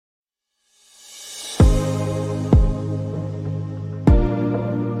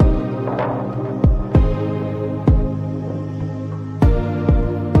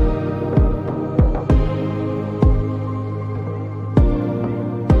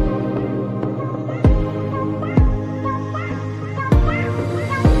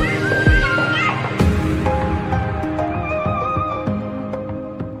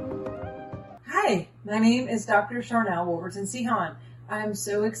name is Dr. Sharnael Wolverton Sehan. I'm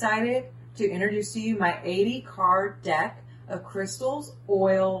so excited to introduce to you my 80 card deck of crystals,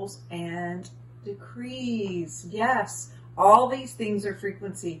 oils, and decrees. Yes, all these things are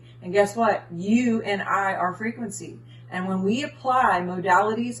frequency. And guess what? You and I are frequency. And when we apply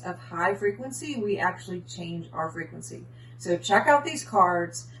modalities of high frequency, we actually change our frequency. So check out these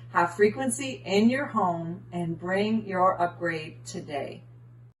cards, have frequency in your home, and bring your upgrade today.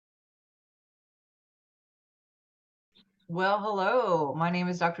 Well, hello. My name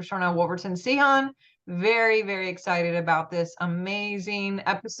is Dr. Sharnael Wolverton Sehan. Very, very excited about this amazing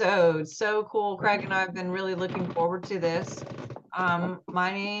episode. So cool. Craig and I have been really looking forward to this.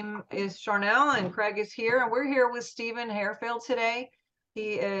 My name is Sharnael and Craig is here, and we're here with Stephen Hairfield today.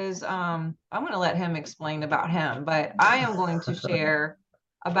 He is, I'm going to let him explain about him, but I am going to share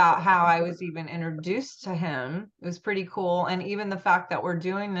about how I was even introduced to him. It was pretty cool. And even the fact that we're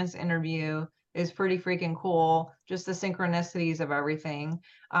doing this interview is pretty freaking cool, just the synchronicities of everything.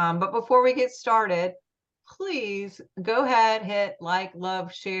 But before we get started, please go ahead, hit like,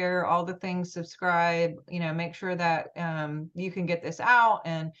 love, share, all the things, subscribe, make sure that you can get this out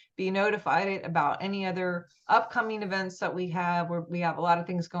and be notified about any other upcoming events that we have, where we have a lot of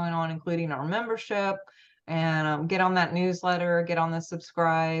things going on, including our membership, and get on that newsletter, get on the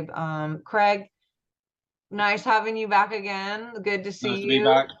subscribe. Craig, nice having you back again. Good to see you. Nice to be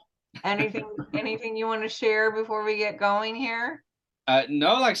back. Anything you want to share before we get going here?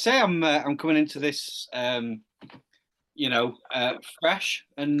 No, like I say, I'm coming into this, fresh,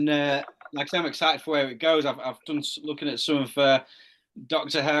 and like I say, I'm excited for where it goes. I've done looking at some of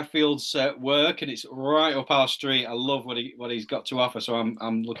Dr. Hairfield's work, and it's right up our street. I love what he's got to offer, so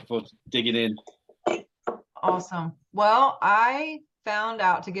I'm looking forward to digging in. Awesome. Well, I found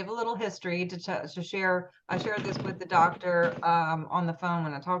out, to give a little history to share. I shared this with the doctor on the phone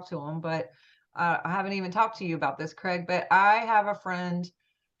when I talked to him, but I haven't even talked to you about this, Craig. But I have a friend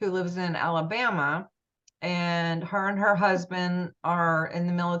who lives in Alabama, and her husband are in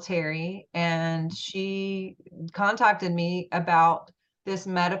the military, and she contacted me about this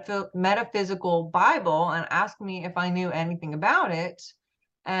metaphysical Bible and asked me if I knew anything about it.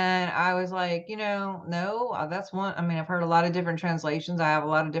 And I was like, no, that's one. I mean, I've heard a lot of different translations. I have a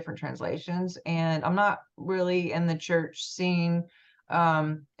lot of different translations, and I'm not really in the church scene.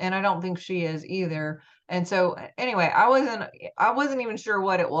 And I don't think she is either. And so anyway, I wasn't even sure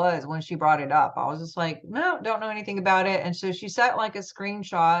what it was when she brought it up. I was just like, no, don't know anything about it. And so she sent like a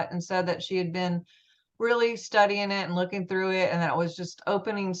screenshot and said that she had been really studying it and looking through it, and that was just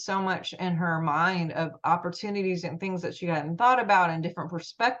opening so much in her mind of opportunities and things that she hadn't thought about and different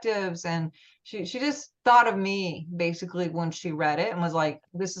perspectives. And she just thought of me basically when she read it and was like,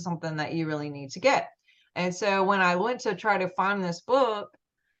 this is something that you really need to get. And so when I went to try to find this book,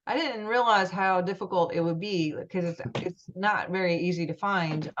 I didn't realize how difficult it would be, because it's not very easy to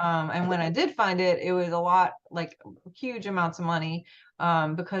find. And when I did find it, it was a lot, like huge amounts of money,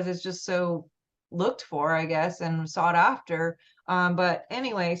 because it's just so looked for, I guess, and sought after. But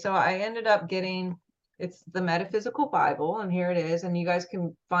anyway, so I ended up getting, it's the Metaphysical Bible, and here it is. And you guys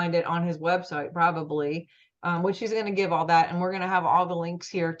can find it on his website probably, which he's going to give all that. And we're going to have all the links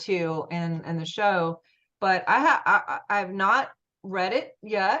here too in the show. But I've not read it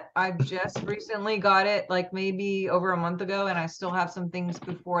yet. I've just recently got it, like maybe over a month ago, and I still have some things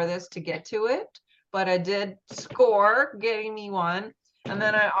before this to get to it. But I did score getting me one. And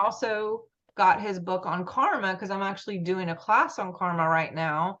then I also got his book on karma, because I'm actually doing a class on karma right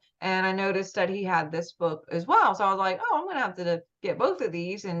now, and I noticed that he had this book as well. So I was like, oh, I'm gonna have to get both of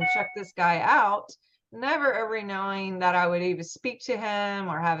these and check this guy out, never ever knowing that I would even speak to him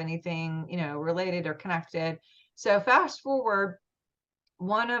or have anything related or connected. So fast forward,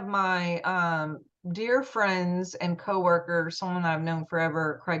 one of my dear friends and coworkers, someone that I've known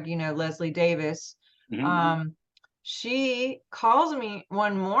forever, Craig, Leslie Davis, she calls me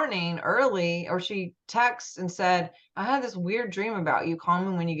one morning early, or she texts and said, I had this weird dream about you. Call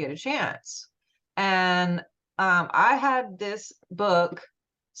me when you get a chance. And I had this book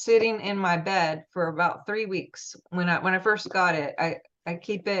sitting in my bed for about 3 weeks. When I first got it, I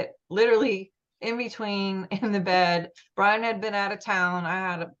keep it literally in between in the bed. Brian had been out of town. I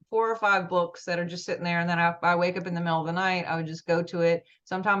had 4 or 5 books that are just sitting there. And then I wake up in the middle of the night, I would just go to it.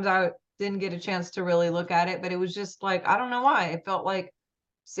 Sometimes I didn't get a chance to really look at it, but it was just like, I don't know why, it felt like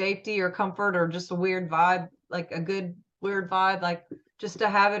safety or comfort, or just a weird vibe, like a good weird vibe, like just to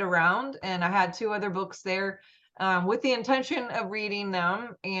have it around. And I had 2 other books there with the intention of reading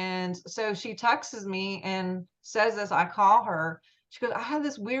them. And so she texts me and says this. I call her. She goes, I had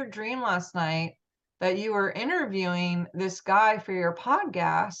this weird dream last night that you were interviewing this guy for your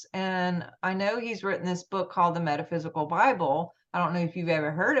podcast. And I know he's written this book called The Metaphysical Bible. I don't know if you've ever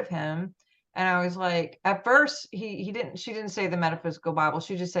heard of him. And I was like, at first she didn't say The Metaphysical Bible.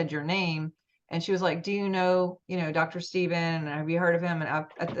 She just said your name. And she was like, do you know, Dr. Stephen? And have you heard of him? And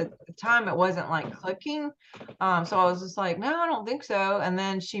at the time it wasn't like clicking. So I was just like, no, I don't think so. And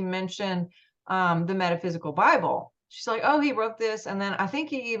then she mentioned The Metaphysical Bible. She's like, oh, he wrote this. And then I think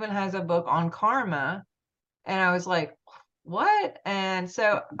he even has a book on karma. And I was like, what? And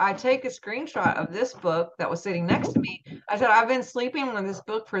so I take a screenshot of this book that was sitting next to me. I said, I've been sleeping with this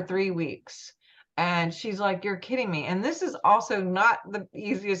book for 3 weeks. And she's like, you're kidding me. And this is also not the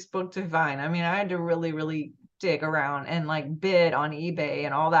easiest book to find. I mean, I had to really, really dig around and like bid on eBay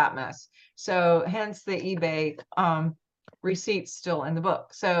and all that mess. So hence the eBay receipts still in the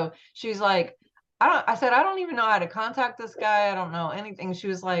book. So she's like, I said, I don't even know how to contact this guy. I don't know anything. She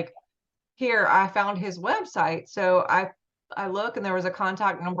was like, here, I found his website. So I look and there was a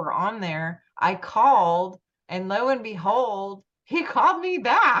contact number on there. I called and lo and behold, he called me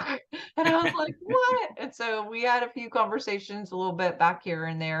back. And I was like, what? And so we had a few conversations a little bit back here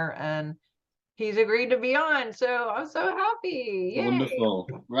and there, and he's agreed to be on. So I'm so happy. Yay. Wonderful.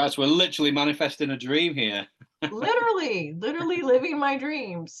 Right, so we're literally manifesting a dream here. Literally living my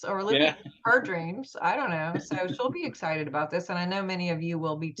dreams, or living Yeah. her dreams. I don't know. So she'll be excited about this, and I know many of you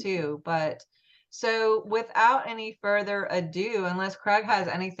will be too. But so without any further ado, unless Craig has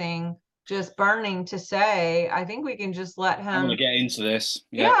anything just burning to say, I think we can just let I'm going him. to get into this.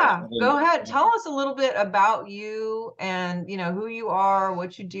 Yeah, go ahead. Tell us a little bit about you and who you are,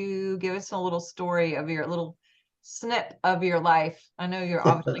 what you do. Give us a little story of your little snip of your life. I know you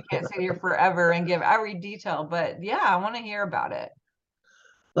obviously can't sit here forever and give every detail, but yeah, I want to hear about it.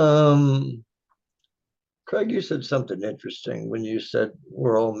 Um, Craig, you said something interesting when you said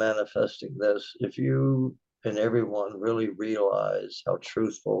we're all manifesting this. If you and everyone really realize how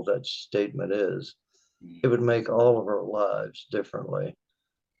truthful that statement is, it would make all of our lives differently.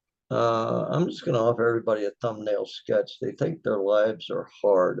 I'm just going to offer everybody a thumbnail sketch. They think their lives are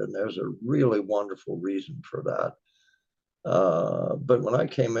hard, and there's a really wonderful reason for that. But when I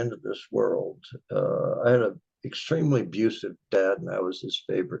came into this world, I had an extremely abusive dad, and I was his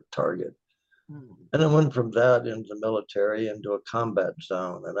favorite target. And I went from that into the military, into a combat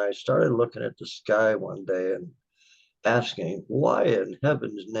zone. And I started looking at the sky one day and asking, why in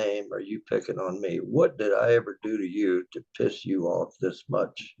heaven's name are you picking on me? What did I ever do to you to piss you off this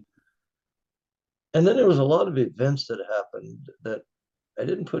much? And then there was a lot of events that happened that I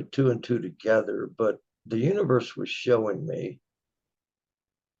didn't put two and two together, but the universe was showing me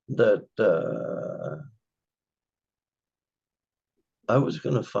that I was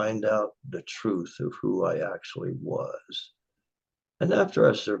going to find out the truth of who I actually was. And after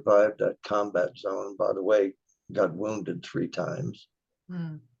I survived that combat zone, by the way, got wounded 3 times,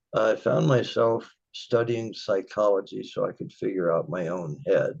 I found myself studying psychology so I could figure out my own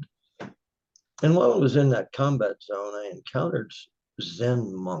head. And while I was in that combat zone, I encountered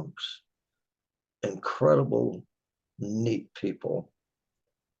Zen monks, incredible, neat people.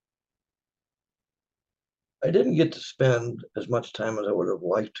 I didn't get to spend as much time as I would have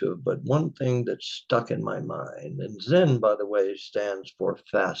liked to, but one thing that stuck in my mind, and Zen, by the way, stands for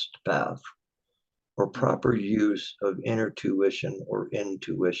fast path, or proper use of inner tuition or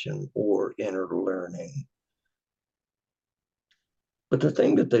intuition or inner learning. But the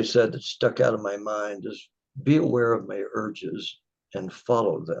thing that they said that stuck out of my mind is be aware of my urges and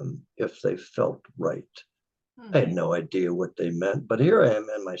follow them if they felt right. I had no idea what they meant, but here I am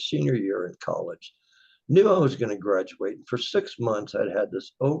in my senior year in college. Knew I was going to graduate. And for 6 months, I'd had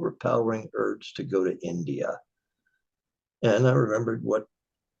this overpowering urge to go to India. And I remembered what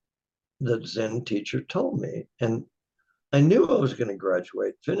the Zen teacher told me. And I knew I was going to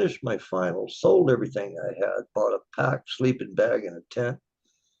graduate, finish my finals, sold everything I had, bought a packed sleeping bag and a tent,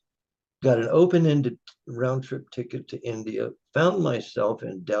 got an open-ended round-trip ticket to India, found myself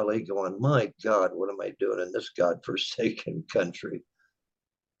in Delhi going, my God, what am I doing in this godforsaken country?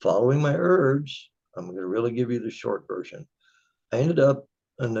 Following my urge, I'm going to really give you the short version. I ended up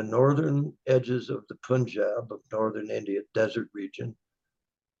in the northern edges of the Punjab of northern India, desert region.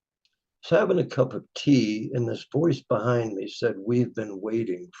 I was having a cup of tea, and this voice behind me said, we've been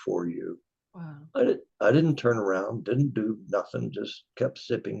waiting for you. Wow. I didn't turn around, didn't do nothing, just kept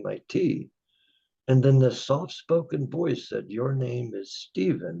sipping my tea. And then this soft-spoken voice said, your name is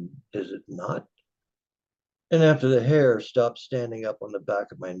Stephen, is it not? And after the hair stopped standing up on the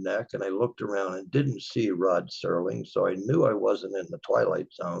back of my neck, and I looked around and didn't see Rod Serling, so I knew I wasn't in the Twilight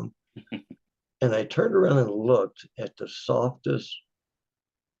Zone. And I turned around and looked at the softest,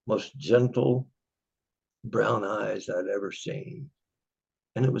 most gentle, brown eyes I'd ever seen.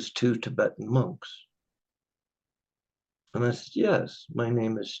 And it was two Tibetan monks. And I said, yes, my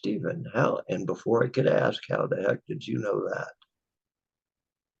name is Stephen. How? And before I could ask, how the heck did you know that?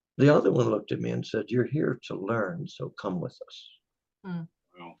 The other one looked at me and said, you're here to learn, so come with us. Mm.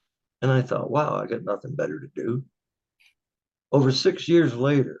 Wow. And I thought, wow, I got nothing better to do. Over 6 years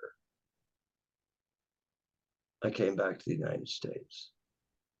later, I came back to the United States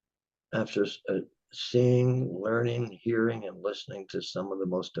after seeing, learning, hearing, and listening to some of the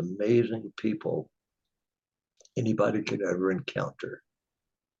most amazing people anybody could ever encounter.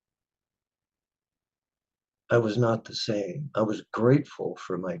 I was not the same. I was grateful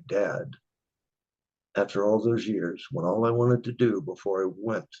for my dad after all those years, when all I wanted to do before I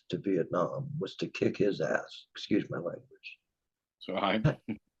went to Vietnam was to kick his ass. Excuse my language. So I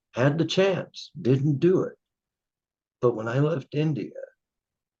Had the chance, didn't do it. But when I left India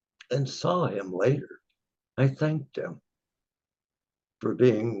and saw him later, I thanked him for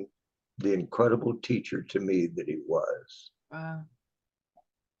being the incredible teacher to me that he was. Wow.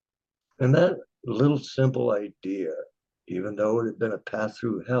 And that little simple idea, even though it had been a path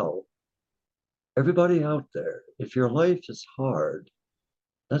through hell, everybody out there, if your life is hard,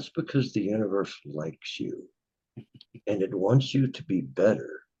 that's because the universe likes you and it wants you to be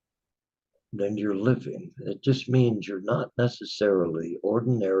better than you're living. It just means you're not necessarily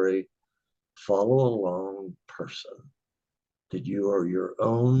ordinary, follow along person, that you are your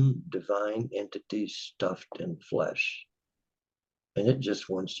own divine entity stuffed in flesh. And it just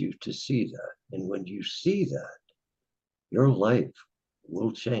wants you to see that. And when you see that, your life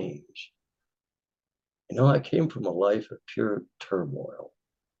will change. You know, I came from a life of pure turmoil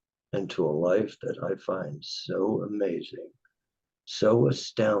into a life that I find so amazing, so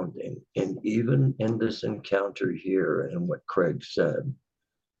astounding. And even in this encounter here and what Craig said,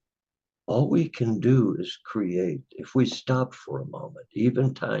 all we can do is create. If we stop for a moment,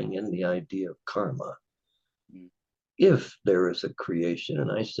 even tying in the idea of karma, if there is a creation,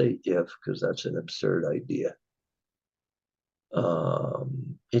 and I say if because that's an absurd idea,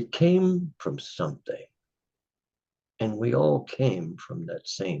 it came from something. And we all came from that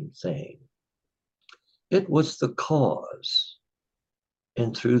same thing. It was the cause.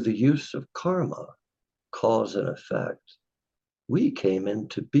 And through the use of karma, cause and effect, we came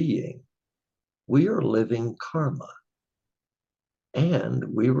into being. We are living karma. And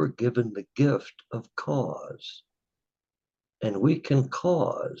we were given the gift of cause. And we can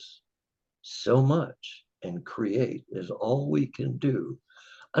cause so much, and create is all we can do.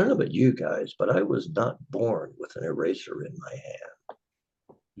 I don't know about you guys, but I was not born with an eraser in my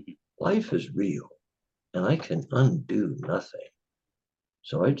hand. Life is real, and I can undo nothing.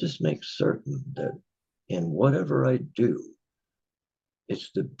 So I just make certain that in whatever I do,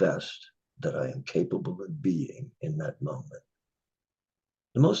 it's the best that I am capable of being in that moment.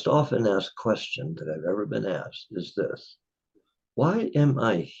 The most often asked question that I've ever been asked is this: why am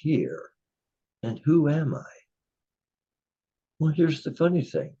I here and who am I? Well, here's the funny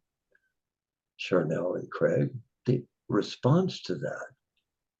thing, Sharnael and Craig, the response to that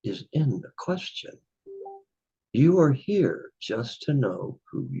is in the question. You are here just to know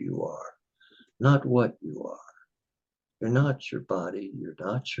who you are, not what you are. You're not your body, you're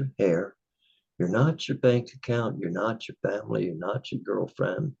not your hair, you're not your bank account, you're not your family, you're not your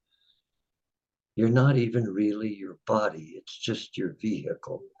girlfriend. You're not even really your body, it's just your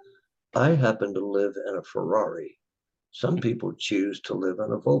vehicle. I happen to live in a Ferrari. Some people choose to live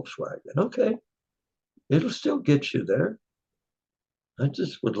in a Volkswagen. Okay, it'll still get you there. I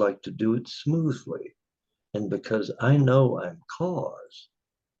just would like to do it smoothly. And because I know I'm cause,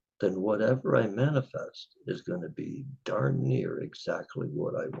 then whatever I manifest is going to be darn near exactly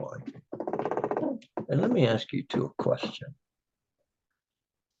what I want. And let me ask you two a question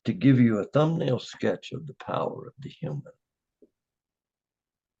to give you a thumbnail sketch of the power of the human.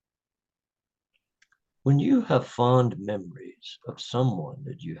 When you have fond memories of someone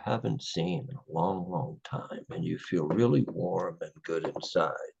that you haven't seen in a long, long time, and you feel really warm and good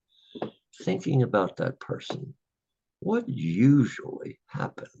inside, thinking about that person, what usually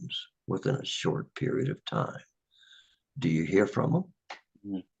happens within a short period of time? Do you hear from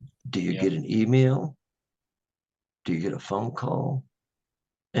them? Do you get an email? Do you get a phone call?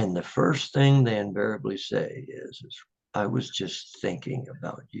 And the first thing they invariably say is I was just thinking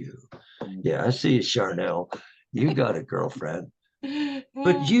about you. Yeah, I see you, Sharnael. You got a girlfriend.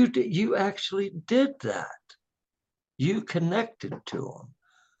 But you actually did that. You connected to them.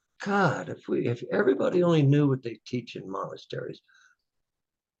 God, if everybody only knew what they teach in monasteries.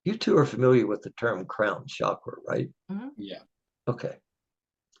 You two are familiar with the term crown chakra, right? Yeah. Okay.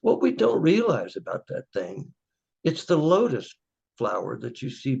 What we don't realize about that thing, it's the lotus flower that you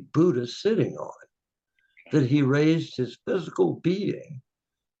see Buddha sitting on, that he raised his physical being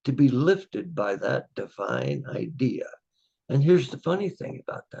to be lifted by that divine idea. And here's the funny thing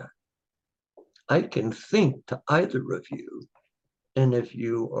about that. I can think to either of you, and if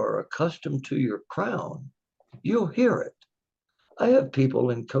you are accustomed to your crown, you'll hear it. I have people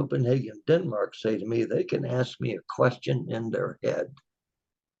in Copenhagen, Denmark say to me they can ask me a question in their head.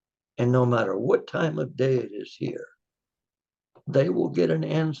 And no matter what time of day it is here, they will get an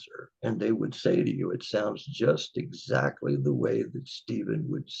answer and they would say to you, it sounds just exactly the way that Stephen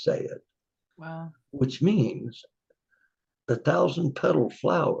would say it. Wow. Which means the 1,000-petal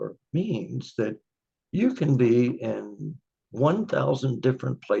flower means that you can be in 1,000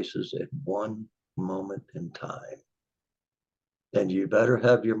 different places at one moment in time. And you better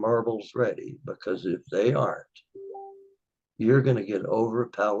have your marbles ready, because if they aren't, you're going to get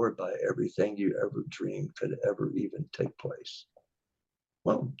overpowered by everything you ever dreamed could ever even take place.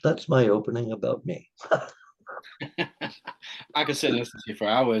 Well, that's my opening about me. I could sit and listen to you for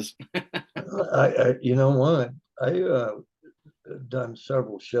hours. You know what? I done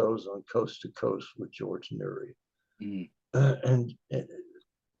several shows on Coast to Coast with George Neary. Mm. And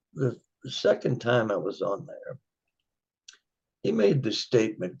the second time I was on there, he made the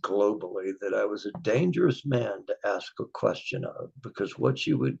statement globally that I was a dangerous man to ask a question of, because what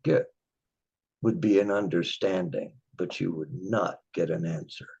you would get would be an understanding, but you would not get an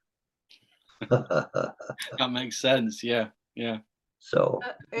answer. That makes sense. Yeah. Yeah. So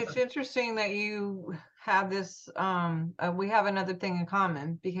It's interesting that you have this, we have another thing in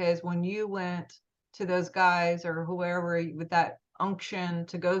common, because when you went to those guys or whoever with that unction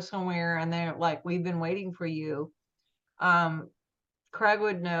to go somewhere and they're like, we've been waiting for you, Craig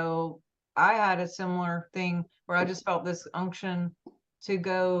would know I had a similar thing where I just felt this unction to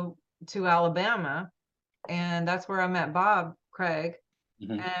go to Alabama, and that's where I met Bob Craig.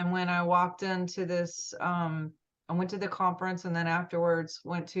 Mm-hmm. And when I walked into this, I went to the conference and then afterwards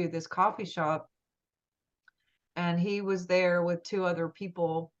went to this coffee shop, and he was there with two other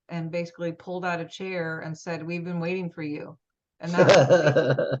people and basically pulled out a chair and said, we've been waiting for you. And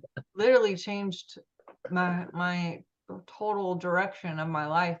that literally changed my total direction of my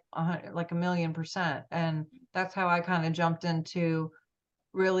life, like 1,000,000%. And that's how I kind of jumped into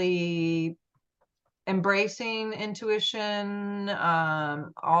really embracing intuition,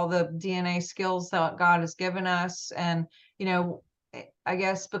 all the DNA skills that God has given us. And, I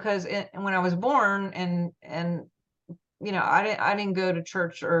guess because when I was born and, I didn't go to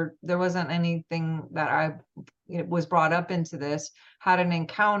church, or there wasn't anything that I was brought up into this, had an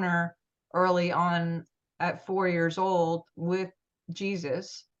encounter early on at 4 years old with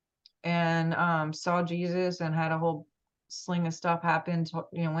Jesus, and saw Jesus and had a whole sling of stuff happen,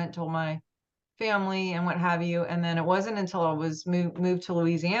 went told my family and what have you. And then it wasn't until I was moved to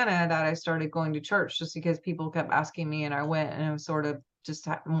Louisiana that I started going to church, just because people kept asking me and I went, and it was sort of just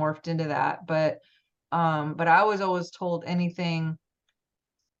morphed into that. But I was always told anything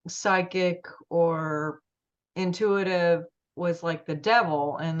psychic or intuitive was like the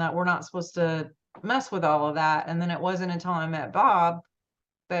devil, and that we're not supposed to mess with all of that. And then it wasn't until I met Bob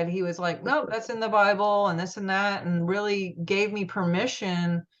that he was like, nope, that's in the Bible and this and that, and really gave me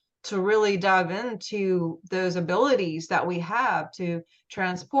permission to really dive into those abilities that we have to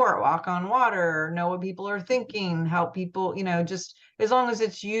transport, walk on water, know what people are thinking, help people, just as long as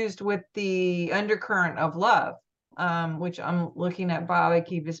it's used with the undercurrent of love, which I'm looking at Bob. I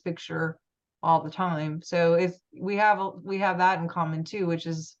keep his picture all the time. So we have that in common too, which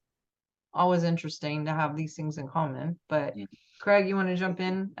is always interesting to have these things in common. But Craig, you want to jump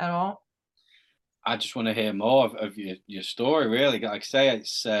in at all? I just want to hear more of your story, really. Like I say,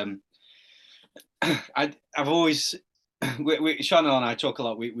 it's I've always Sharnael and I talk a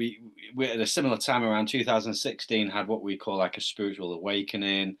lot. We at a similar time around 2016 had what we call like a spiritual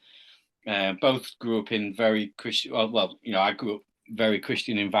awakening. Both grew up in very Christian. Well, I grew up very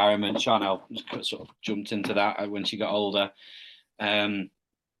Christian environment. Sharnael sort of jumped into that when she got older, and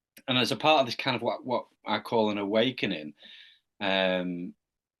as a part of this kind of what I call an awakening,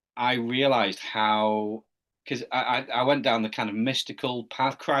 I realized how, because I went down the kind of mystical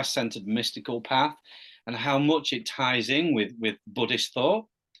path, Christ-centered mystical path, and how much it ties in with Buddhist thought.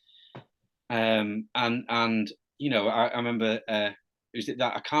 And I remember, is it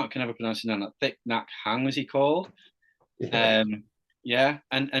that I can never pronounce his name, that Thich Nhat Hanh, was he called? Yeah.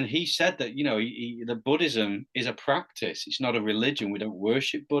 And he said that, the Buddhism is a practice. It's not a religion. We don't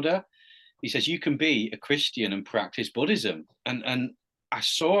worship Buddha. He says you can be a Christian and practice Buddhism. And I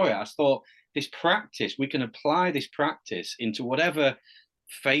saw it. I thought, this practice, we can apply this practice into whatever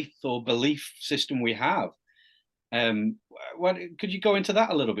faith or belief system we have. What could you go into that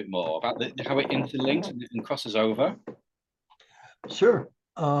a little bit more about how it interlinks and crosses over? Sure.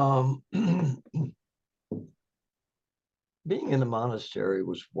 Being in a monastery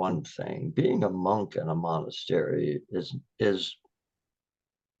was one thing. Being a monk in a monastery is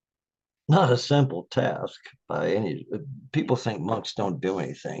not a simple task by any. People think monks don't do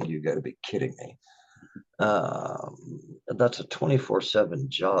anything. You got to be kidding me. That's a 24/7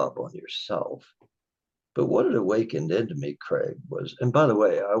 job on yourself. But what it awakened into me, Craig, was, and by the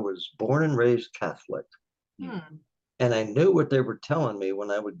way, I was born and raised Catholic. And I knew what they were telling me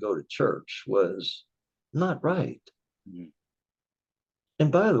when I would go to church was not right.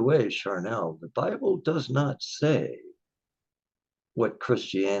 And by the way, Sharnael, the Bible does not say what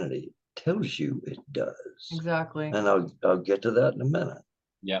Christianity tells you it does. Exactly. And I'll get to that in a minute.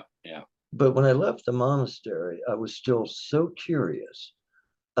 Yeah. But when I left the monastery, I was still so curious.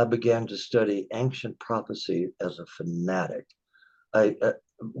 I began to study ancient prophecy as a fanatic.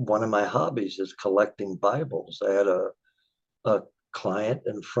 One of my hobbies is collecting Bibles. I had a client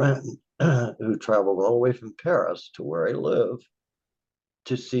and friend who traveled all the way from Paris to where I live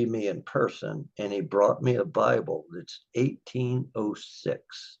to see me in person, and he brought me a Bible that's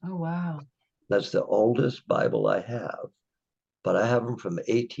 1806. Oh, wow. That's the oldest Bible I have, but I have them from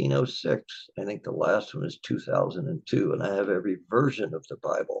 1806. I think the last one is 2002, and I have every version of the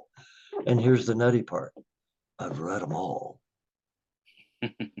Bible. And here's the nutty part. I've read them all.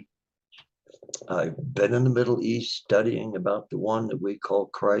 I've been in the Middle East studying about the one that we call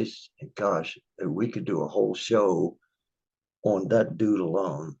Christ. And gosh, we could do a whole show on that dude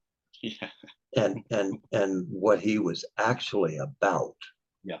alone. Yeah. And what he was actually about.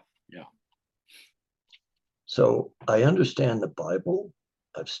 Yeah. So I understand the Bible.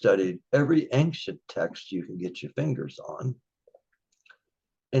 I've studied every ancient text you can get your fingers on.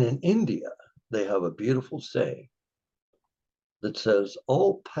 And in India, they have a beautiful saying that says,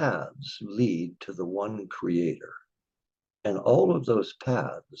 all paths lead to the one creator, and all of those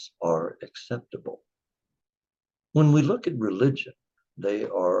paths are acceptable. When we look at religion, they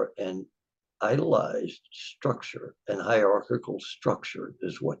are an idolized structure, and hierarchical structure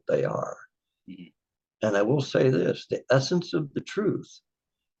is what they are. And I will say this, the essence of the truth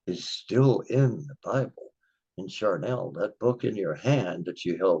is still in the Bible. And Sharnael, that book in your hand that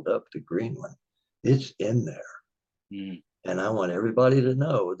you held up, the green one, it's in there. And I want everybody to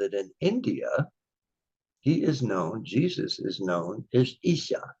know that in India, Jesus is known as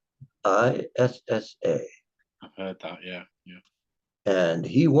Isa, Issa. I've heard that, yeah. And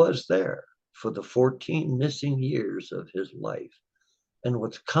he was there for the 14 missing years of his life. And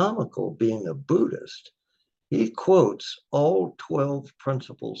what's comical, being a Buddhist, he quotes all 12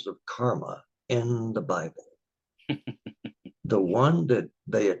 principles of karma in the Bible. The one that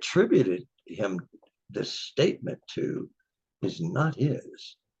they attributed him this statement to is not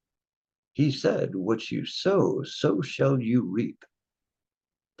his. He said, what you sow, so shall you reap.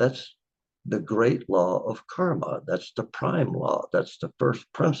 That's the great law of karma. That's the prime law. That's the first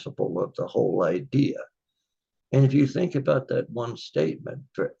principle of the whole idea. And if you think about that one statement,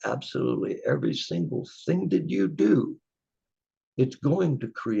 for absolutely every single thing that you do, it's going to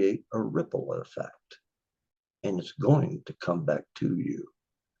create a ripple effect, and it's going to come back to you.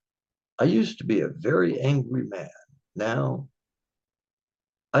 I used to be a very angry man. Now,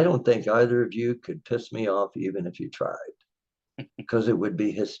 I don't think either of you could piss me off even if you tried, because it would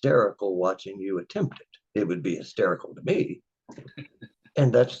be hysterical watching you attempt it. It would be hysterical to me.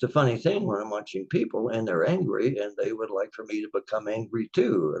 And that's the funny thing when I'm watching people and they're angry and they would like for me to become angry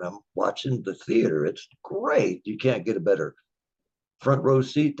too. And I'm watching the theater. It's great. You can't get a better front row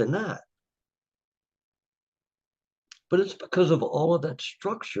seat than that. But it's because of all of that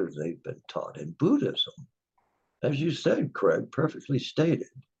structure they've been taught in Buddhism. As you said, Craig, perfectly stated,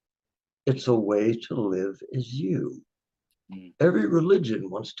 it's a way to live as you. Every religion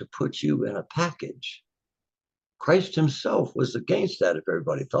wants to put you in a package. Christ himself was against that, if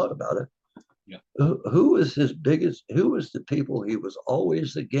everybody thought about it. Yeah. Who was the people he was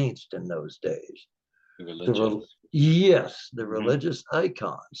always against in those days? The religious. The religious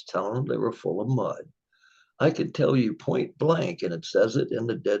icons, telling them they were full of mud. I could tell you point blank, and it says it in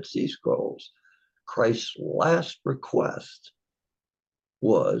the Dead Sea Scrolls, Christ's last request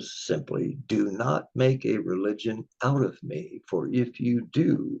was simply, do not make a religion out of me, for if you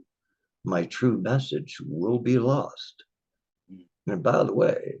do, my true message will be lost. And by the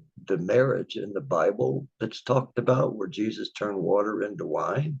way, the marriage in the Bible that's talked about where Jesus turned water into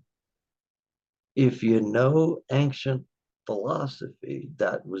wine, if you know ancient philosophy,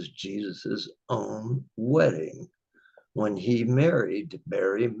 that was Jesus's own wedding when he married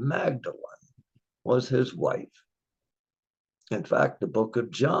Mary Magdalene, was his wife. In fact, the book of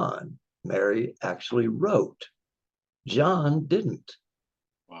John, Mary actually wrote. John didn't.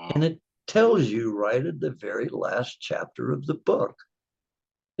 Wow. And it tells you right at the very last chapter of the book.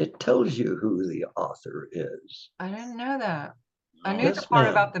 It tells you who the author is. I didn't know that. I knew Yes, the part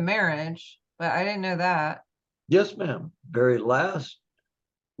ma'am. about the marriage, but I didn't know that. Yes, ma'am. Very last,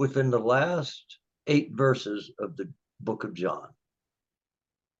 within the last 8 verses of the book of John.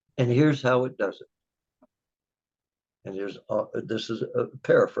 And here's how it does it. And here's this is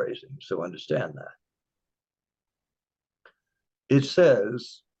paraphrasing, so understand that. It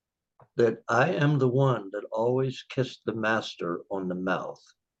says that I am the one that always kissed the master on the mouth.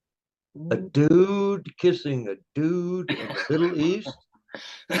 A dude kissing a dude in the Middle East?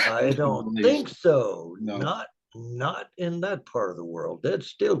 I don't think so. No. Not in that part of the world. They'd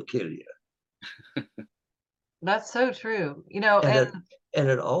still kill you. That's so true. You know, And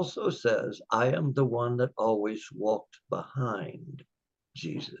it also says, I am the one that always walked behind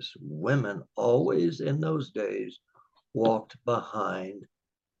Jesus. Women always in those days walked behind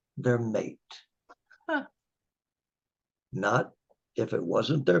their mate. Huh. Not if it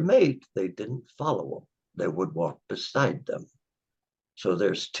wasn't their mate, they didn't follow them. They would walk beside them. So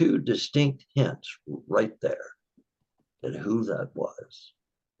there's 2 distinct hints right there at who that was.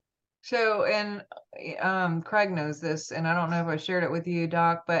 So, and Craig knows this, and I don't know if I shared it with you,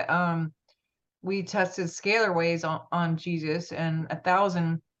 Doc, but we tested scalar waves on Jesus, and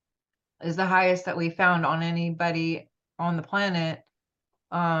 1,000 is the highest that we found on anybody on the planet,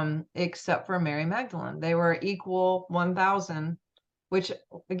 except for Mary Magdalene. They were equal 1,000, which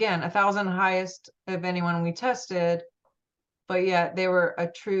again, 1,000 highest of anyone we tested, but yet they were a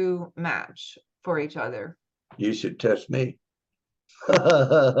true match for each other. You should test me.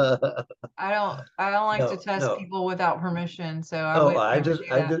 I don't like to test people without permission, so I wouldn't ever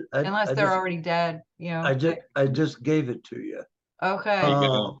do that unless they're already dead, you know. I just gave it to you. Okay.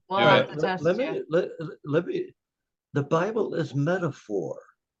 We'll have to test you. Let me, the Bible is metaphor.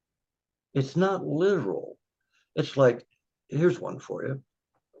 It's not literal. It's like, here's one for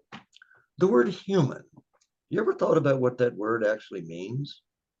you. The word human. You ever thought about what that word actually means?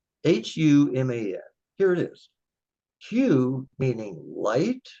 Human. Here it is. Hu meaning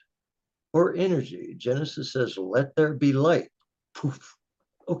light or energy. Genesis says, let there be light. Poof.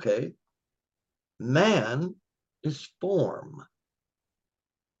 Okay. Man is form.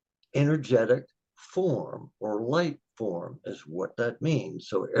 Energetic form or light form is what that means.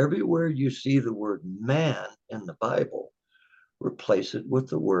 So everywhere you see the word man in the Bible, replace it with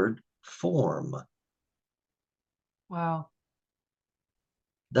the word form. Wow.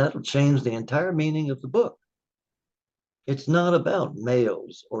 That'll change the entire meaning of the book. It's not about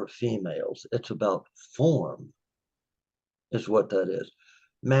males or females. It's about form, is what that is.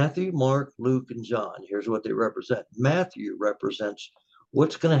 Matthew, Mark, Luke, and John, here's what they represent. Matthew represents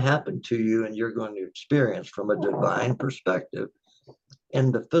what's going to happen to you and you're going to experience from a divine perspective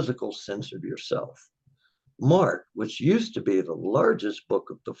in the physical sense of yourself. Mark, which used to be the largest book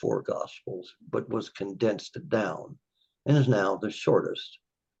of the 4 Gospels, but was condensed down and is now the shortest.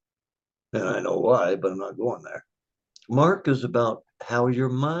 And I know why, but I'm not going there. Mark is about how your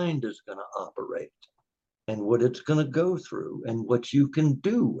mind is going to operate and what it's going to go through and what you can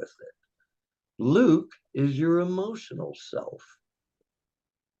do with it. Luke is your emotional self.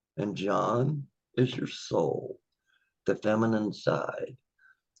 And John is your soul, the feminine side.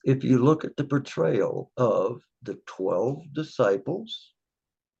 If you look at the portrayal of the 12 disciples,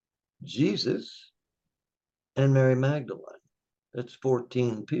 Jesus, and Mary Magdalene, it's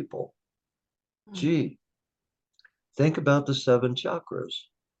 14 people. Gee, think about the 7 chakras.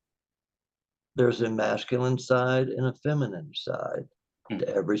 There's a masculine side and a feminine side to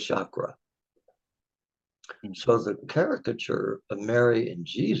every chakra. So the caricature of Mary and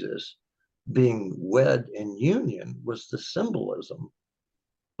Jesus being wed in union was the symbolism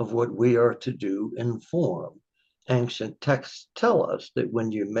of what we are to do in form. Ancient texts tell us that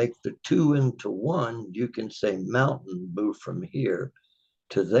when you make the 2 into 1, you can say, mountain, move from here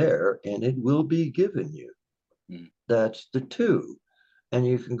to there, and it will be given you. That's the 2. And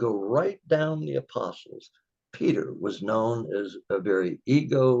you can go right down the apostles. Peter was known as a very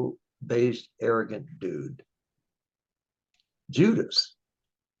ego-based, arrogant dude. Judas,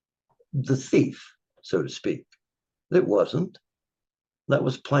 the thief, so to speak. It wasn't. That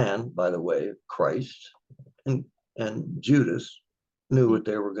was planned, by the way, Christ and Judas knew what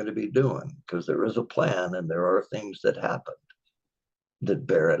they were going to be doing because there is a plan and there are things that happened that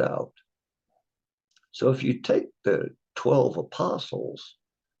bear it out. So if you take the 12 apostles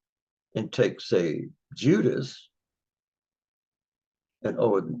and take, say, Judas And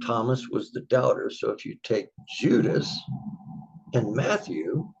and Thomas was the doubter. So if you take Judas and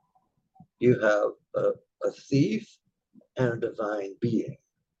Matthew, you have a thief and a divine being.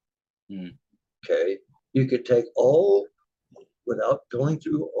 Mm. Okay. You could take all, without going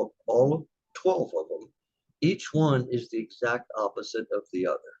through all of 12 of them, each one is the exact opposite of the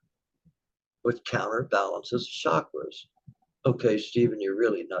other, with counterbalances, chakras. Okay, Stephen, you're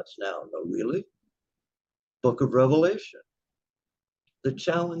really nuts now. No, really? Book of Revelation. The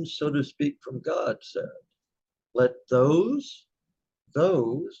challenge, so to speak, from God said, let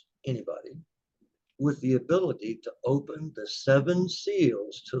anybody with the ability to open the 7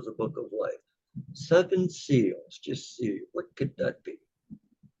 seals to the book of life. 7 seals, just see, what could that be?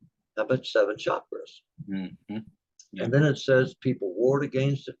 How about 7 chakras? Mm-hmm. Yeah. And then it says people warred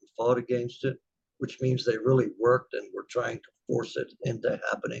against it and fought against it, which means they really worked and were trying to force it into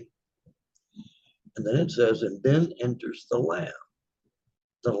happening. And then it says, and then enters the Lamb.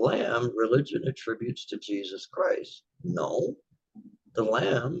 The Lamb, religion attributes to Jesus Christ. No, the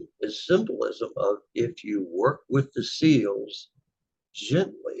Lamb is symbolism of if you work with the seals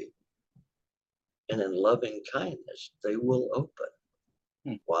gently and in loving kindness, they will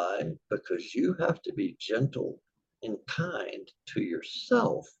open. Why? Because you have to be gentle and kind to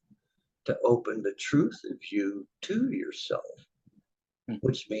yourself to open the truth of you to yourself,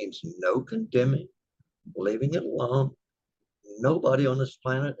 which means no condemning, leaving it alone. Nobody on this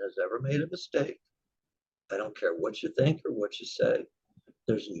planet has ever made a mistake. I don't care what you think or what you say.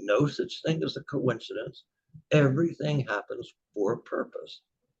 There's no such thing as a coincidence. Everything happens for a purpose.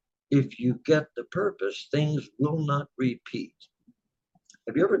 If you get the purpose, things will not repeat.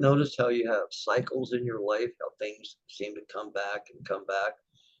 Have you ever noticed how you have cycles in your life, how things seem to come back and come back?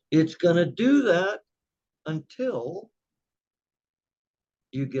 It's going to do that until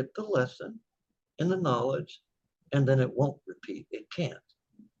you get the lesson and the knowledge, and then it won't repeat. It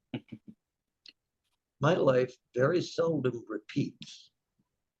can't. My life very seldom repeats.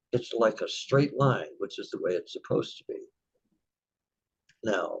 It's like a straight line, which is the way it's supposed to be.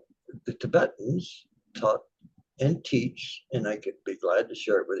 Now, the Tibetans taught and teach, and I could be glad to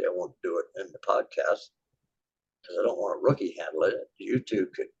share it with you. I won't do it in the podcast because I don't want a rookie handle it. You two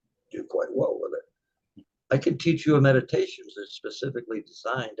could do quite well with it. I can teach you a meditation that's specifically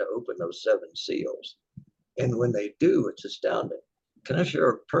designed to open those 7 seals. And when they do, it's astounding. Can I share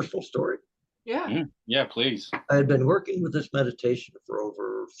a personal story? Yeah. Yeah, please. I had been working with this meditation for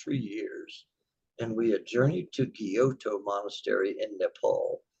over 3 years, and we had journeyed to Kyoto Monastery in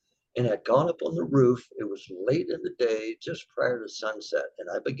Nepal and had gone up on the roof. It was late in the day, just prior to sunset, and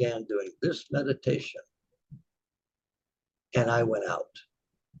I began doing this meditation. And I went out.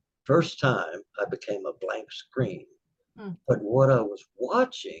 First time, I became a blank screen. But what I was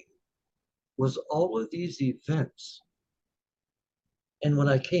watching was all of these events. And when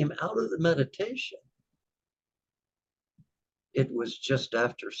I came out of the meditation, it was just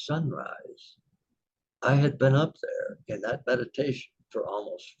after sunrise. I had been up there in that meditation for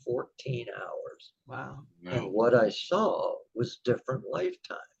almost 14 hours. Wow. And what I saw was different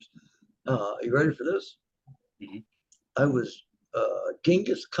lifetimes. Are you ready for this? Mm-hmm. I was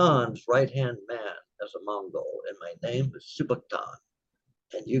Genghis Khan's right-hand man as a Mongol, and my name was Subaktan.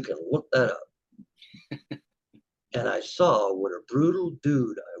 And you can look that up. And I saw what a brutal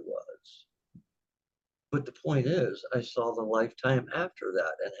dude I was. But the point is, I saw the lifetime after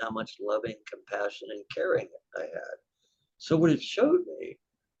that and how much loving, compassion, and caring I had. So what it showed me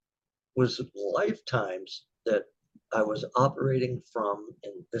was lifetimes that I was operating from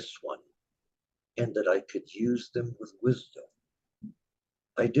in this one, and that I could use them with wisdom.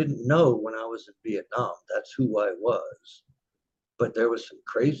 I didn't know when I was in Vietnam, that's who I was. But there was some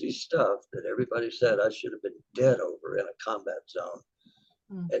crazy stuff that everybody said I should have been dead over in a combat zone.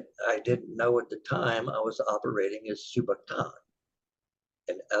 And I didn't know at the time I was operating as Subaktan,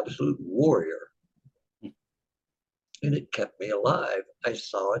 an absolute warrior. And it kept me alive. I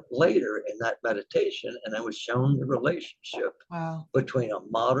saw it later in that meditation, and I was shown the relationship between a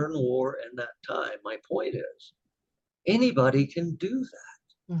modern war and that time. My point is, anybody can do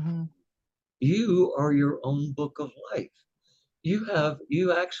that. Mm-hmm. You are your own book of life.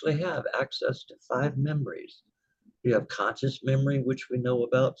 You actually have access to 5 memories. You have conscious memory, which we know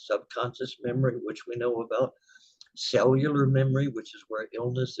about, subconscious memory, which we know about, cellular memory, which is where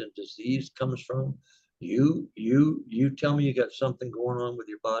illness and disease comes from. You tell me you got something going on with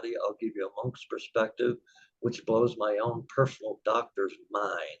your body, I'll give you a monk's perspective, which blows my own personal doctor's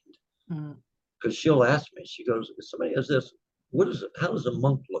mind. Because she'll ask me, she goes, if somebody has this, what is it? How does a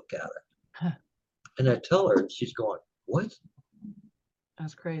monk look at it? And I tell her, and she's going, what?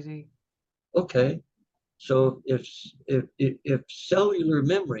 That's crazy. Okay. So if cellular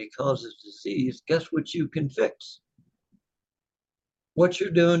memory causes disease, guess what you can fix? What you're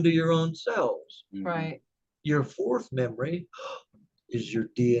doing to your own cells. Right. Your fourth memory is your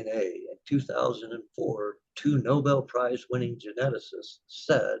DNA. In 2004, two Nobel Prize winning geneticists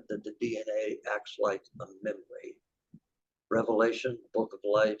said that the DNA acts like a memory. Revelation, Book of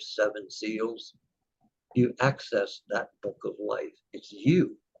Life, Seven Seals. You access that book of life. It's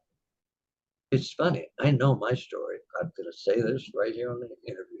you. It's funny. I know my story. I'm going to say this right here on the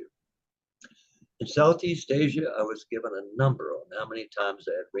interview. In Southeast Asia, I was given a number on how many times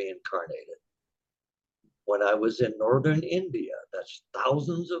I had reincarnated. When I was in northern India, that's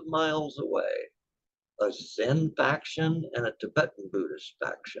thousands of miles away, a Zen faction and a Tibetan Buddhist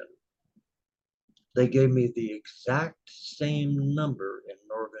faction. They gave me the exact same number in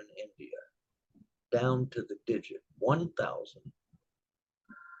northern India, down to the digit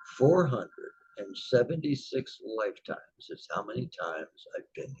 1,476 lifetimes is how many times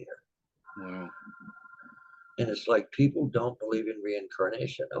I've been here. Wow. And it's like people don't believe in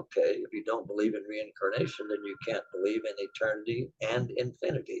reincarnation. Okay, if you don't believe in reincarnation, then you can't believe in eternity and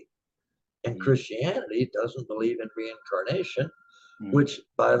infinity. And Christianity doesn't believe in reincarnation, which,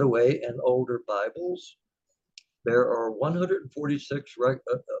 by the way, in older Bibles, there are 146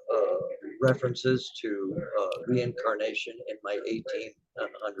 references to reincarnation in my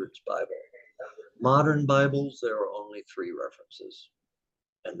 1800s Bible. Modern Bibles, there are only 3 references,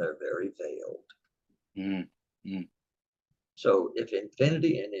 and they're very veiled. So if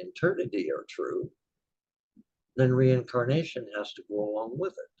infinity and eternity are true, then reincarnation has to go along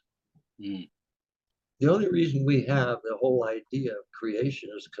with it. The only reason we have the whole idea of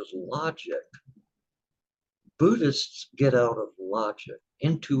creation is because logic. Buddhists get out of logic.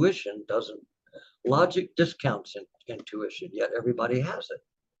 Intuition doesn't. Logic discounts intuition, yet everybody has it.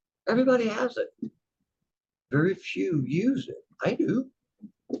 Everybody has it. Very few use it. I do.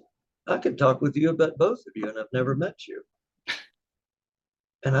 I could talk with you about both of you, and I've never met you.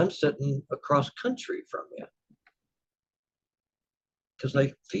 And I'm sitting across country from you because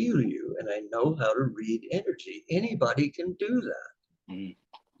I feel you and I know how to read energy. Anybody can do that.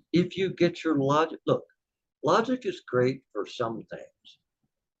 If you get your logic, look, logic is great for some things.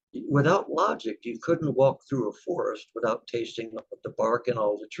 Without logic, you couldn't walk through a forest without tasting the bark and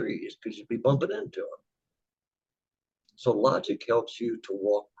all the trees because you'd be bumping into them. So logic helps you to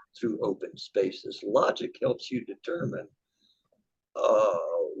walk through open spaces. Logic helps you determine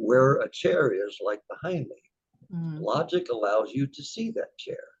where a chair is, like behind me. Logic allows you to see that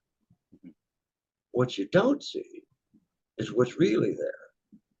chair. What you don't see is what's really there.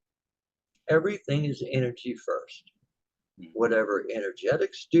 Everything is energy first. Whatever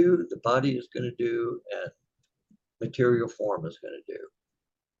energetics do, the body is going to do, and material form is going to do.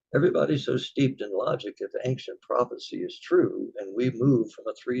 Everybody's so steeped in logic, if ancient prophecy is true, and we move from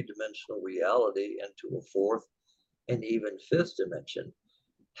a 3-dimensional reality into a 4th and even 5th dimension,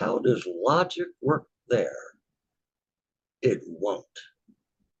 how does logic work there? It won't.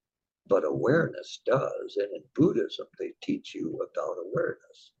 But awareness does. And in Buddhism, they teach you about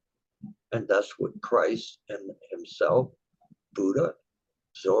awareness. And that's what Christ and himself, Buddha,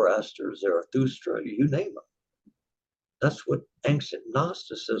 Zoroaster, Zarathustra, you name them. That's what ancient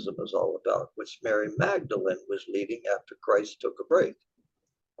Gnosticism is all about, which Mary Magdalene was leading after Christ took a break.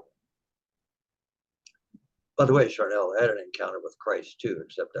 By the way, Sharnael, I had an encounter with Christ too,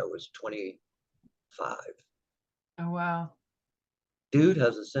 except I was 25. Oh, wow. Dude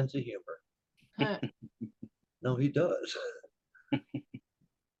has a sense of humor. No, he does.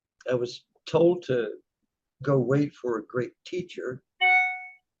 I was told to go wait for a great teacher,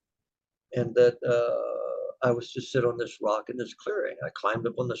 and that I was to sit on this rock in this clearing. I climbed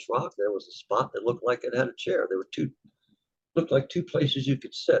up on this rock. There was a spot that looked like it had a chair. There were looked like 2 places you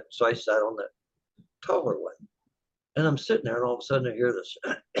could sit. So I sat on that taller one. And I'm sitting there, and all of a sudden I hear this,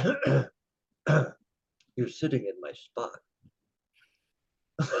 you're sitting in my spot.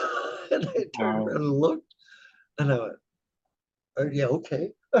 And I turned around and looked, and I went, yeah,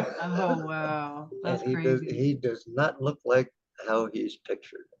 okay. Oh, wow. That's crazy. He does not look like how he's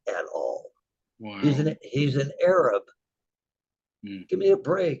pictured at all. Wow. He's an Arab. Give me a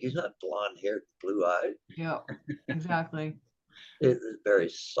break. He's not blonde haired, blue eyed. Yeah, exactly. It was very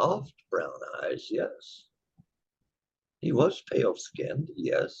soft brown eyes, yes. He was pale skinned,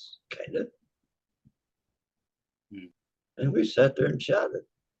 yes, kind of. And we sat there and chatted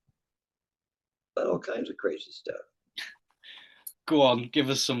about all kinds of crazy stuff. Go on, give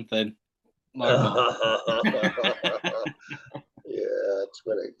us something. Yeah, that's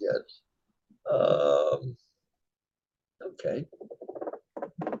what I get. Okay.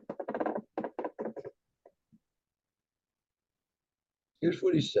 Here's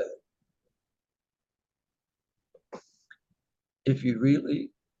what he said. If you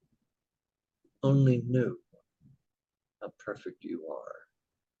really only knew how perfect you are,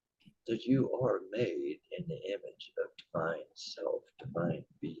 that you are made in the image of divine self, divine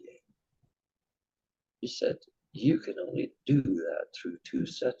being. He said, you can only do that through two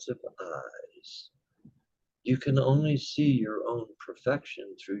sets of eyes. You can only see your own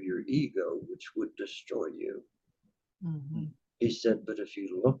perfection through your ego, which would destroy you. Mm-hmm. He said, but if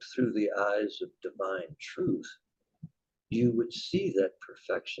you look through the eyes of divine truth, you would see that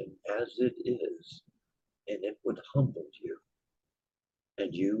perfection as it is, and it would humble you.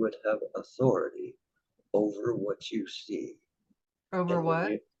 And you would have authority over what you see. Over And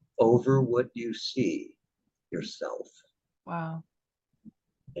what? Over what you see yourself. Wow.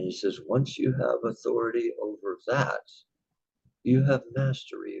 And he says, once you have authority over that, you have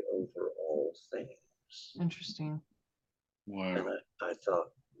mastery over all things. Interesting. Wow. And I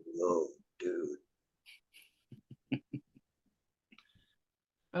thought, whoa, dude.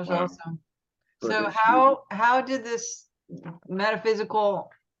 That's Wow. awesome. But So if how did this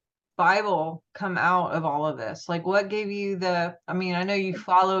metaphysical Bible come out of all of this? Like, what gave you the, I mean, I know you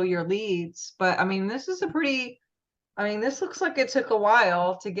follow your leads, but I mean, this is a pretty, I mean, this looks like it took a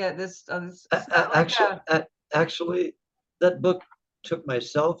while to get this. It's not like actually, that book took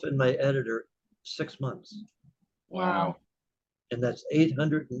myself and my editor 6 months. Wow. And that's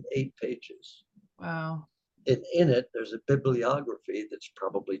 808 pages. Wow. And in it, there's a bibliography that's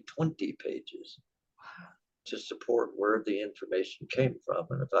probably 20 pages to support where the information came from.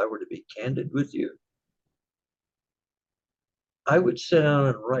 And if I were to be candid with you, I would sit down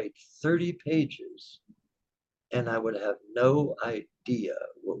and write 30 pages and I would have no idea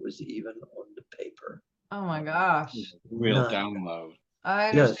what was even on the paper. Oh my gosh. Real None. download. I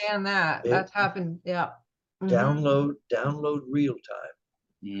understand that. it- That's happened. Yeah. Mhm. Download real time.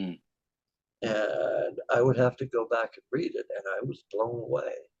 Mm. And I would have to go back and read it, and I was blown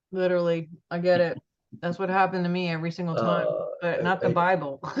away. Literally, I get it. That's what happened to me every single time, but not the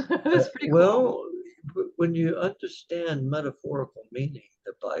Bible. That's pretty cool. Well, when you understand metaphorical meaning,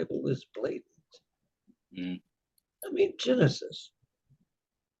 the Bible is blatant. Mm. I mean, Genesis.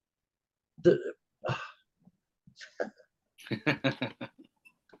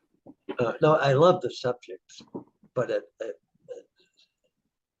 No, I love the subject, but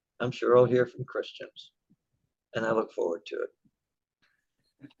I'm sure I'll hear from Christians, and I look forward to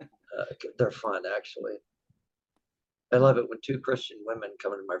it. They're fun, actually. I love it when two Christian women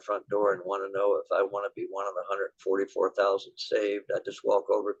come to my front door and want to know if I want to be one of the 144,000 saved. I just walk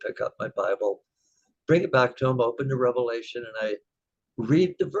over, pick up my Bible, bring it back to them, open the Revelation, and I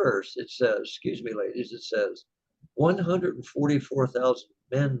read the verse. It says, excuse me, ladies, it says, 144,000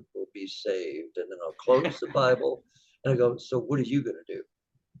 men will be saved. And then I'll close the Bible and I go, so what are you going to do?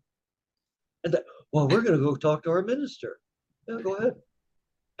 And well, we're going to go talk to our minister. Yeah, go ahead.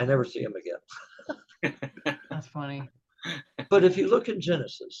 I never see him again. That's funny. But if you look in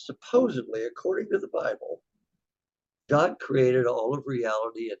Genesis, supposedly, according to the Bible, God created all of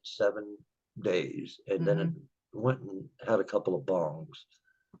reality in 7 days, and then it went and had a couple of bongs.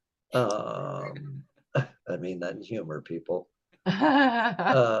 I mean that in humor, people.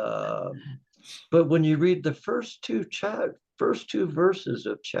 But when you read the first two verses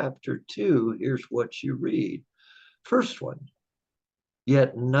of chapter 2, here's what you read. First one,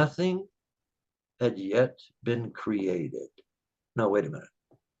 yet nothing had yet been created. No, wait a minute.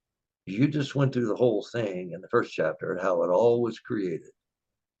 You just went through the whole thing in the first chapter and how it all was created.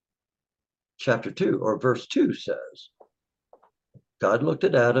 Chapter 2 or verse 2 says, God looked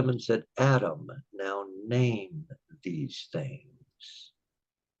at Adam and said, Adam, now name these things.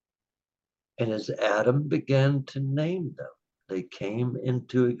 And as Adam began to name them, they came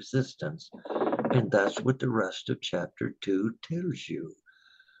into existence. And that's what the rest of chapter 2 tells you.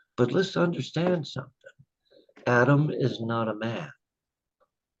 But let's understand something. Adam is not a man.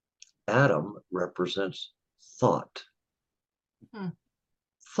 Adam represents thought.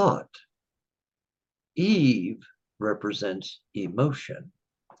 Thought. Eve represents emotion.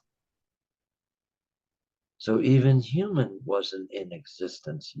 So even human wasn't in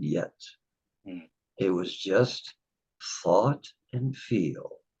existence yet. It was just thought and feel.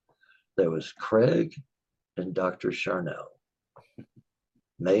 There was Craig and Dr. Sharnael,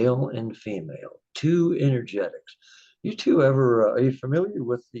 male and female, two energetics. You two ever, are you familiar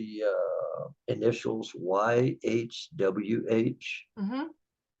with the initials YHWH?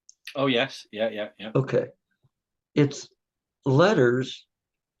 Oh, yes. Yeah. Okay. It's letters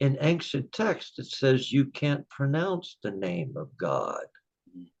in ancient text. It says you can't pronounce the name of God.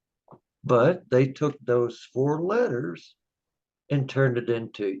 But they took those 4 letters and turned it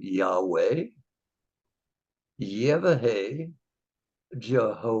into Yahweh, Yevaheh,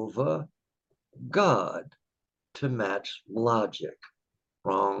 Jehovah, God to match logic.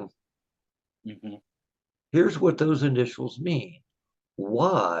 Wrong. Mm-hmm. Here's what those initials mean.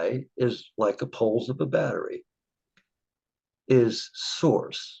 Y is like the poles of a battery, is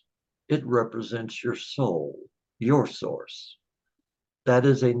source. It represents your soul, your source. That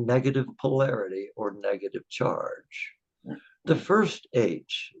is a negative polarity or negative charge. The first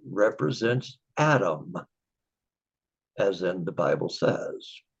H represents atom, as in the Bible says.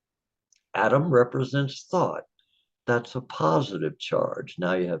 Atom represents thought. That's a positive charge.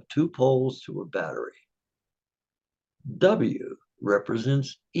 Now you have two poles to a battery. W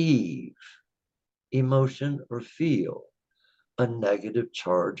represents Eve, emotion or feel, a negative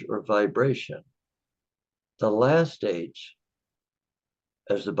charge or vibration. The last H,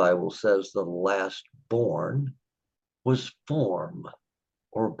 as the Bible says, the last born, was form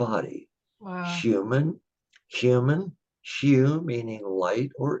or body. Wow. Human, Shu meaning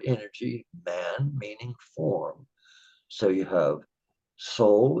light or energy, man meaning form. So you have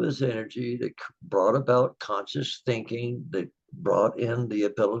soul is energy that brought about conscious thinking, that brought in the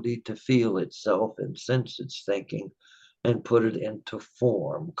ability to feel itself and sense its thinking and put it into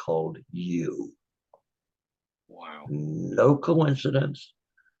form called you. Wow. No coincidence,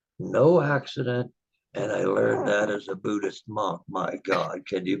 no accident. And I learned that as a Buddhist monk. My God,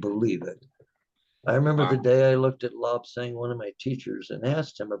 can you believe it? I remember the day I looked at Lab Singh, one of my teachers, and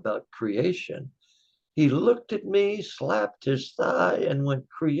asked him about creation. He looked at me, slapped his thigh, and went,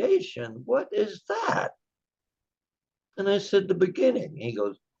 "Creation? What is that?" And I said, "The beginning." He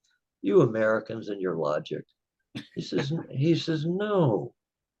goes, "You Americans and your logic." He says, "No,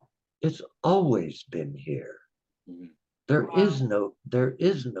 it's always been here. Mm-hmm. There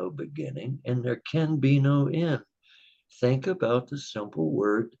is no beginning, and there can be no end. Think about the simple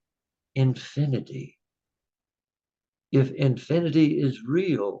word infinity. If infinity is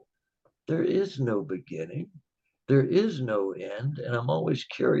real, there is no beginning. There is no end. And I'm always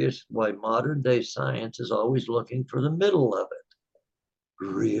curious why modern day science is always looking for the middle of it.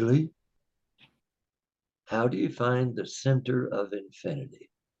 Really? How do you find the center of infinity?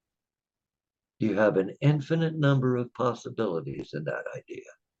 You have an infinite number of possibilities in that idea.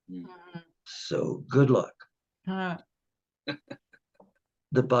 Mm-hmm. So good luck.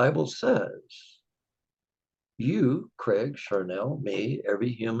 The Bible says, you, Craig, Sharnael, me, every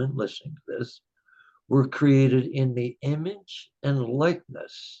human listening to this, were created in the image and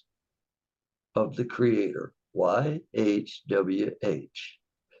likeness of the Creator. YHWH.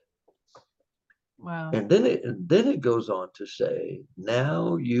 Wow. And then it goes on to say,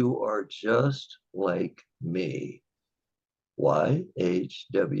 now you are just like me.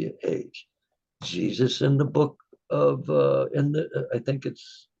 YHWH. Jesus in the book of I think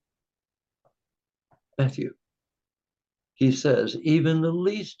it's Matthew. He says, even the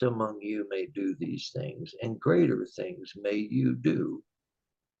least among you may do these things, and greater things may you do.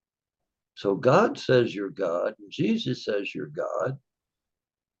 So God says you're God, and Jesus says you're God,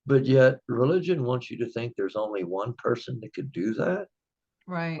 but yet religion wants you to think there's only one person that could do that.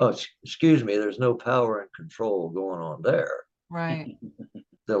 Right. Oh, excuse me, there's no power and control going on there. Right.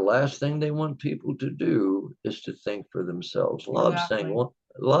 The last thing they want people to do is to think for themselves. Exactly.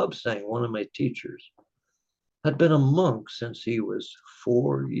 Lab Singh, one of my teachers, had been a monk since he was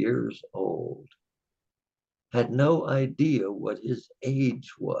 4 years old, had no idea what his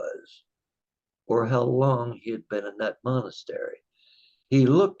age was or how long he had been in that monastery. He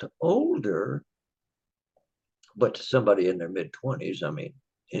looked older, but to somebody in their mid-20s, I mean,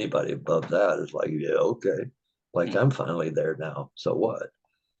 anybody above that is like, yeah, okay, like I'm finally there now, so what?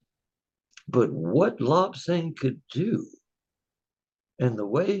 But what Lab Singh could do and the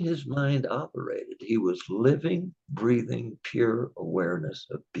way his mind operated, he was living, breathing, pure awareness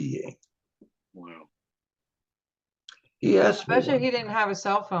of being. Wow. He asked me, Especially he didn't have a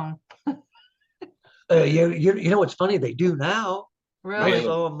cell phone. you know what's funny? They do now. I Really?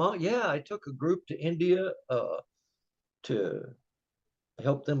 saw a monk. Yeah, I took a group to India to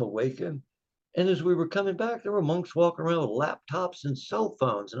help them awaken. And as we were coming back, there were monks walking around with laptops and cell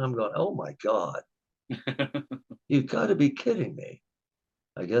phones. And I'm going, oh my God, you've got to be kidding me.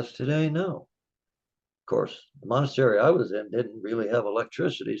 I guess today, no. Of course, the monastery I was in didn't really have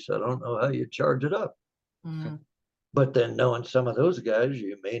electricity, so I don't know how you charge it up. Mm, But then knowing some of those guys,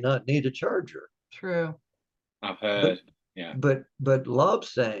 you may not need a charger. true. I've But heard. Yeah. but Lob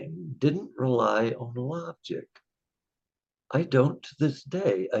Sang didn't rely on logic. I don't to this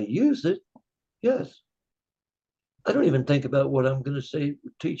day. I use it, yes. I don't even think about what I'm going to say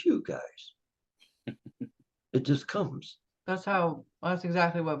to you guys. It just comes. That's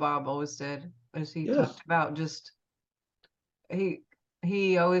exactly what Bob always said, as he Yes. talked about just,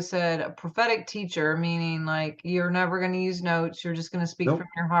 he always said a prophetic teacher, meaning like you're never going to use notes. You're just going to speak Nope. from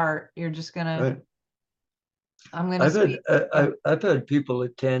your heart. You're just going to, Right. I'm going to I've had speak. Yeah. I've had people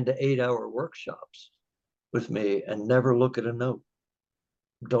attend 8-hour workshops with me and never look at a note.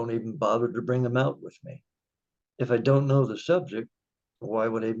 Don't even bother to bring them out with me. If I don't know the subject, why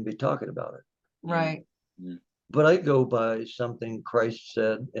would I even be talking about it? Right. Mm. But I go by something Christ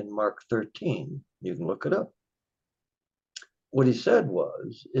said in Mark 13. You can look it up. What he said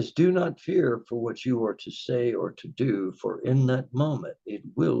is do not fear for what you are to say or to do, for in that moment it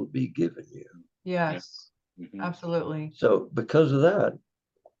will be given you. Yes. Yeah. Mm-hmm. Absolutely. So because of that,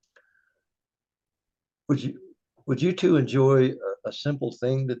 would you two enjoy a simple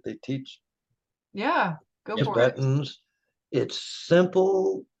thing that they teach Yeah. Go for it. Tibetans? It's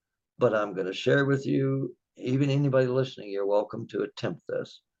simple, but I'm going to share with you. Even anybody listening, you're welcome to attempt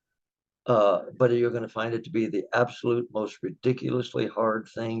this. But you're going to find it to be the absolute most ridiculously hard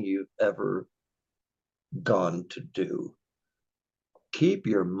thing you've ever gone to do. Keep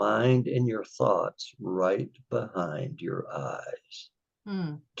your mind and your thoughts right behind your eyes.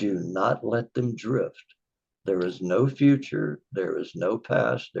 Do not let them drift. There is no future. There is no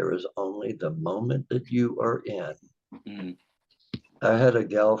past. There is only the moment that you are in. Mm. I had a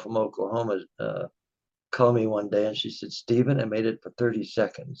gal from Oklahoma call me one day and she said, Stephen, I made it for 30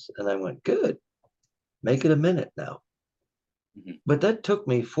 seconds. And I went, good. Make it a minute now. Mm-hmm. But that took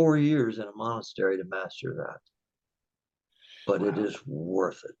me 4 years in a monastery to master that. But it is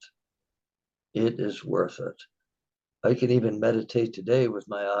worth it. It is worth it. I can even meditate today with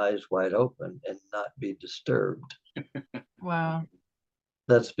my eyes wide open and not be disturbed. Wow.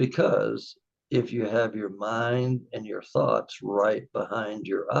 That's because if you have your mind and your thoughts right behind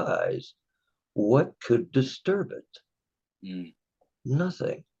your eyes, what could disturb it? Mm.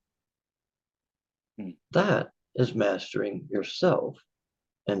 Nothing. Mm. That is mastering yourself.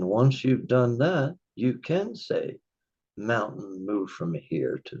 And once you've done that, you can say, mountain, move from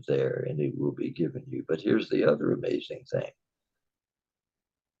here to there, and it will be given you. But here's the other amazing thing.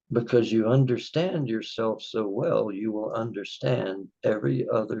 Because you understand yourself so well, you will understand every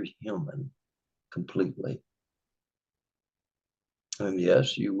other human completely. And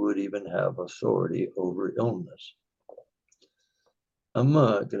yes, you would even have authority over illness. I'm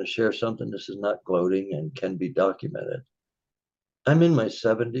going to share something. This is not gloating and can be documented. I'm in my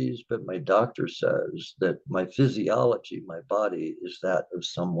 70s, but my doctor says that my physiology, my body, is that of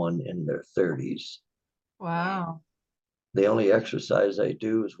someone in their 30s. Wow. The only exercise I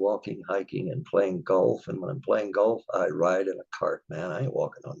do is walking, hiking, and playing golf. And when I'm playing golf, I ride in a cart, man. I ain't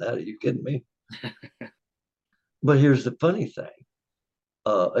walking on that. Are you kidding me? But here's the funny thing.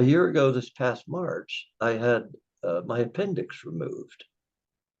 A year ago, this past March, I had my appendix removed.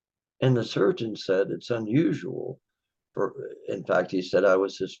 And the surgeon said it's unusual. In fact, he said I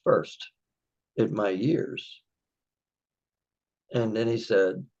was his first in my years. And then he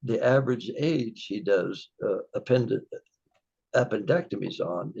said the average age he does appendectomies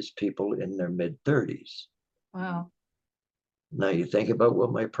on is people in their mid-30s. Wow. Now you think about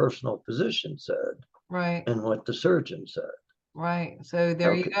what my personal physician said, right, and what the surgeon said. Right. So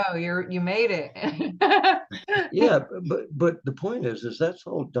there you go. You made it. Yeah, but the point is that's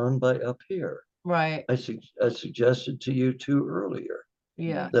all done by up here. Right. I suggested to you too earlier.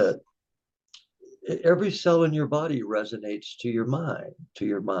 Yes. That every cell in your body resonates to your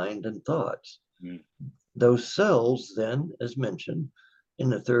mind and thoughts. Mm. Those cells then, as mentioned,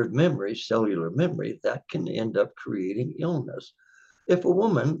 in the third memory, cellular memory, that can end up creating illness. If a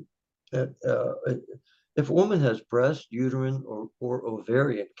woman has breast, uterine, or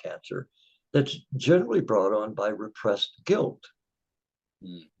ovarian cancer, that's generally brought on by repressed guilt.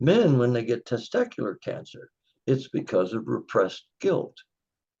 Mm. Men, when they get testicular cancer, it's because of repressed guilt.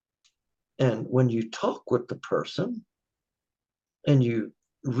 And when you talk with the person and you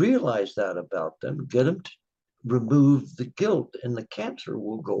realize that about them, get them to remove the guilt and the cancer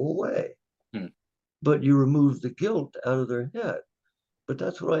will go away. Hmm. But you remove the guilt out of their head. But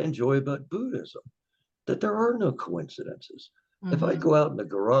that's what I enjoy about Buddhism, that there are no coincidences. Mm-hmm. If I go out in the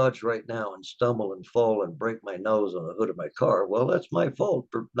garage right now and stumble and fall and break my nose on the hood of my car, well, that's my fault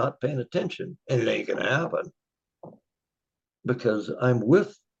for not paying attention. And it ain't going to happen because I'm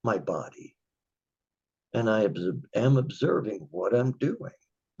with my body. And I am observing what I'm doing.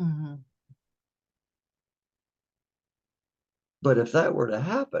 Mm-hmm. But if that were to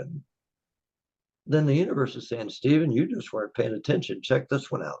happen, then the universe is saying, Stephen, you just weren't paying attention. Check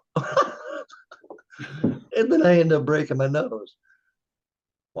this one out. And then I end up breaking my nose.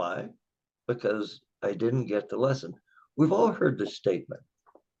 Why? Because I didn't get the lesson. We've all heard the statement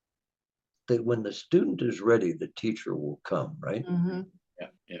that when the student is ready, the teacher will come, right? Mm-hmm. Yeah,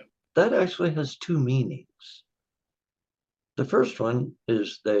 yeah. That actually has two meanings. The first one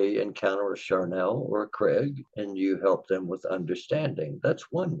is they encounter a Sharnael or a Craig, and you help them with understanding.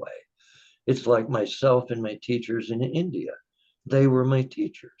 That's one way. It's like myself and my teachers in India. They were my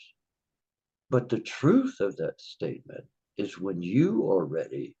teachers. But the truth of that statement is when you are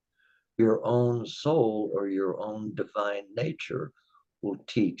ready, your own soul or your own divine nature will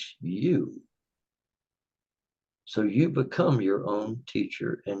teach you. So you become your own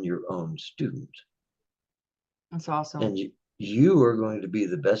teacher and your own student. That's awesome. And you are going to be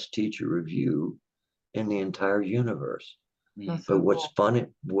the best teacher of you in the entire universe. That's But so what's cool. funny,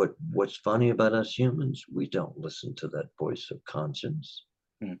 what's funny about us humans, we don't listen to that voice of conscience.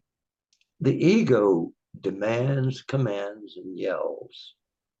 Mm. The ego demands, commands, and yells.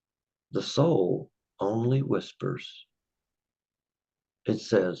 The soul only whispers. It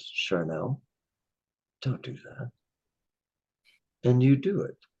says, Sharnael, don't do that. And you do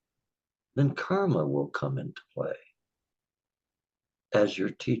it. Then karma will come into play as your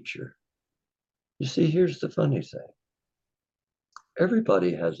teacher. You see, here's the funny thing.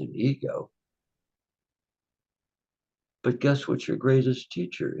 Everybody has an ego, but guess what your greatest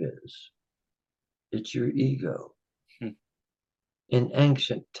teacher is? It's your ego. Hmm. In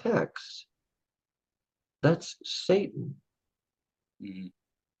ancient texts, that's Satan. Mm-hmm.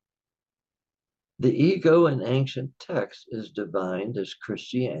 The ego in ancient texts is defined as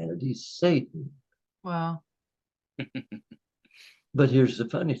Christianity's Satan. Wow. But here's the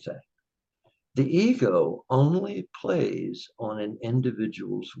funny thing. The ego only plays on an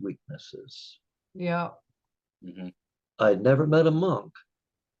individual's weaknesses. Yeah. Mm-hmm. I'd never met a monk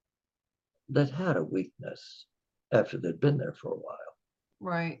that had a weakness after they'd been there for a while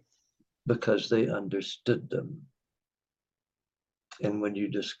Right. because they understood them. And when you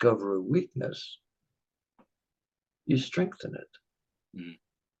discover a weakness, you strengthen it. Mm-hmm.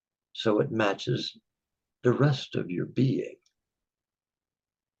 So it matches the rest of your being.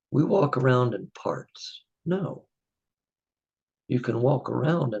 We walk around in parts. No. You can walk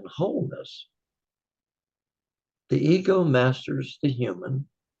around in wholeness. The ego masters the human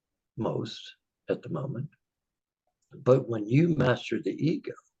most at the moment. But when you master the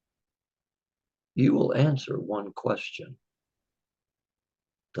ego, you will answer one question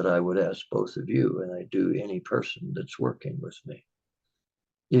that I would ask both of you, and I do any person that's working with me.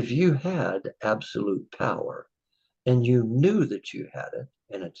 If you had absolute power and you knew that you had it,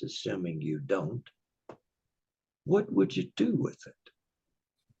 and it's assuming you don't, what would you do with it?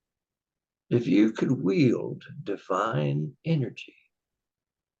 If you could wield divine energy,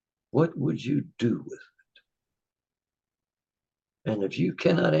 what would you do with it? And if you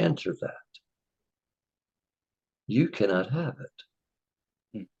cannot answer that, you cannot have it.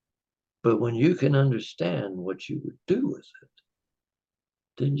 Hmm. But when you can understand what you would do with it,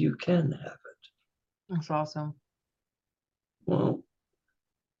 then you can have it. That's awesome. Well,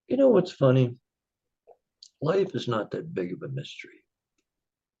 you know what's funny? Life is not that big of a mystery.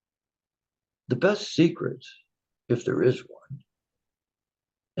 The best secret, if there is one,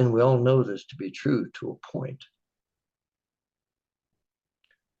 and we all know this to be true to a point,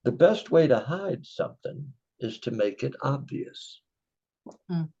 the best way to hide something is to make it obvious.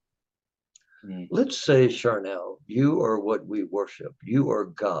 Hmm. Let's say, Sharnael, you are what we worship. You are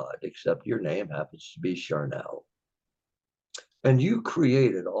God, except your name happens to be Sharnael. And you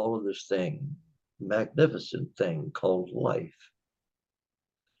created all of this thing, magnificent thing called life.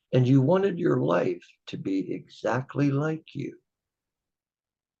 And you wanted your life to be exactly like you.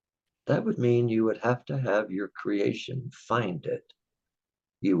 That would mean you would have to have your creation find it.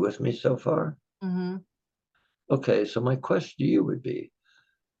 You with me so far? Mm-hmm. Okay, so my question to you would be,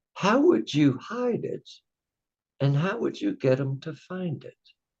 how would you hide it? And how would you get them to find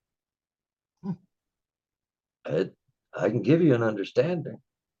it? I can give you an understanding.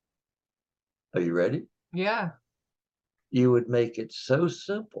 Are you ready? Yeah. You would make it so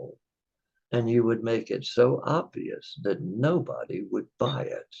simple and you would make it so obvious that nobody would buy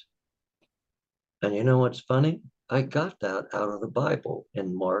it. And you know what's funny? I got that out of the Bible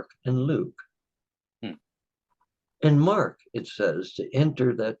in Mark and Luke. In Mark, it says to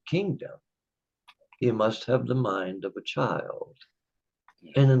enter that kingdom, you must have the mind of a child.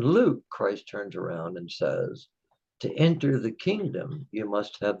 And in Luke, Christ turns around and says, to enter the kingdom, you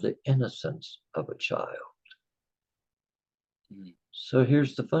must have the innocence of a child. So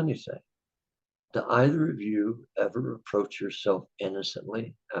here's the funny thing. Do either of you ever approach yourself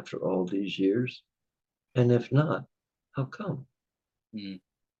innocently after all these years? And if not, how come?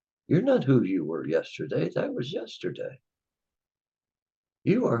 You're not who you were yesterday. That was yesterday.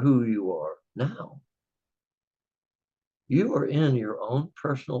 You are who you are now. You are in your own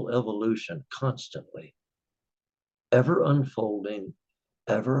personal evolution constantly, ever unfolding,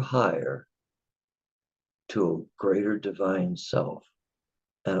 ever higher to a greater divine self.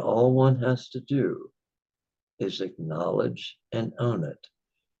 And all one has to do is acknowledge and own it.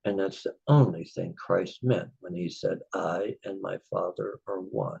 And that's the only thing Christ meant when he said, I and my Father are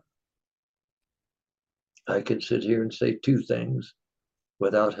one. I can sit here and say two things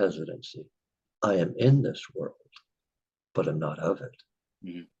without hesitancy. I am in this world, but I'm not of it.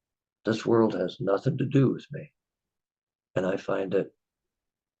 Mm-hmm. This world has nothing to do with me. And I find it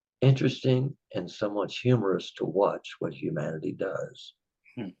interesting and somewhat humorous to watch what humanity does.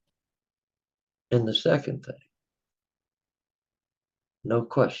 And the second thing, no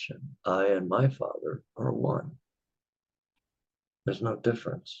question, I and my Father are one. There's no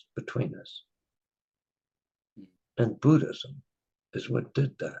difference between us. And Buddhism is what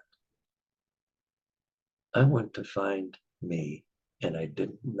did that. I went to find me, and I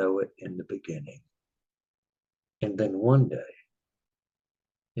didn't know it in the beginning. And then one day,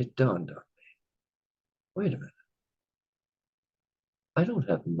 it dawned on me, wait a minute. I don't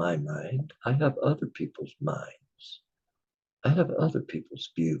have my mind. I have other people's minds. I have other people's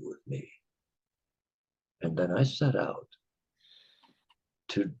view of me. And then I set out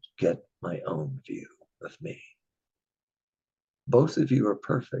to get my own view of me. Both of you are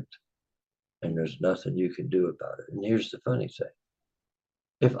perfect, and there's nothing you can do about it. And here's the funny thing.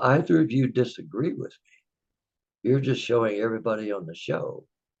 If either of you disagree with me, you're just showing everybody on the show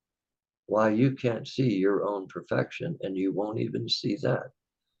why you can't see your own perfection, and you won't even see that.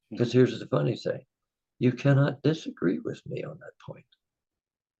 Because here's the funny thing. You cannot disagree with me on that point.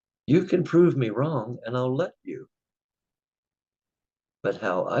 You can prove me wrong, and I'll let you. But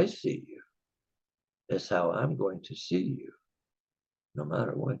how I see you is how I'm going to see you, no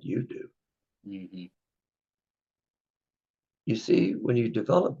matter what you do. Mm-hmm. You see, when you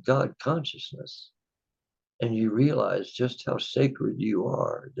develop God consciousness and you realize just how sacred you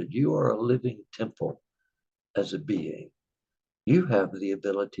are, that you are a living temple as a being, you have the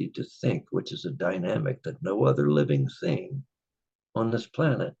ability to think, which is a dynamic that no other living thing on this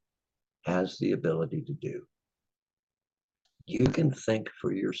planet has the ability to do. You can think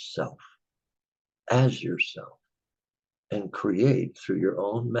for yourself, as yourself, and create through your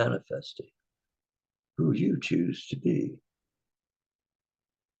own manifesting who you choose to be.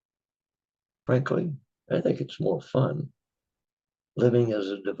 Frankly, I think it's more fun living as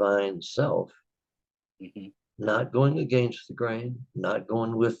a divine self, Mm-hmm. not going against the grain, not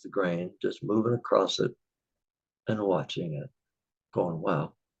going with the grain, just moving across it and watching it, going,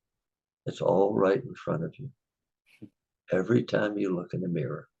 wow, it's all right in front of you. Every time you look in the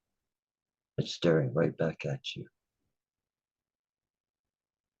mirror, it's staring right back at you.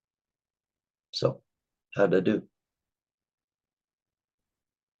 So, how'd I do?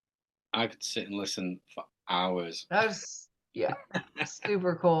 I could sit and listen for hours. That was, yeah,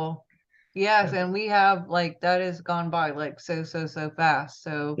 super cool. Yes, and we have like that has gone by like so fast.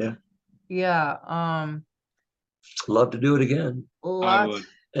 So yeah, Love to do it again. I lots. would.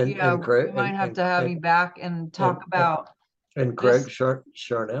 Yeah, And Craig we might have to have you back and talk about and Craig this.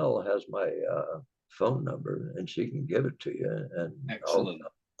 Sharnael has my phone number, and she can give it to you, and Excellent.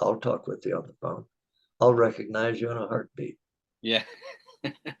 I'll talk with you on the phone. I'll recognize you in a heartbeat. Yeah.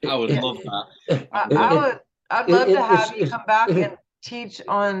 I would love that. I'd love to have you come back and teach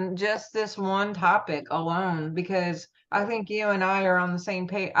on just this one topic alone, because I think you and I are on the same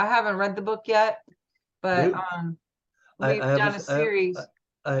page. I haven't read the book yet, but we've done a series.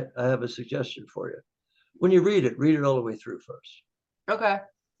 I have a suggestion for you. When you read it all the way through first.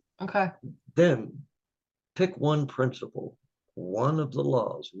 Okay. Then pick one principle, one of the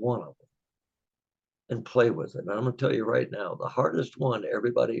laws, one of them, and play with it. And I'm going to tell you right now, the hardest one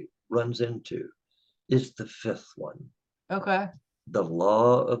everybody runs into is the fifth one. Okay. The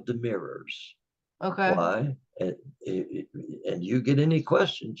law of the mirrors. Okay. Why? And you get any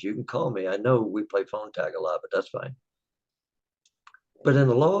questions, you can call me. I know we play phone tag a lot, but that's fine. But in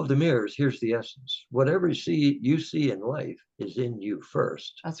the law of the mirrors, here's the essence. Whatever you see in life is in you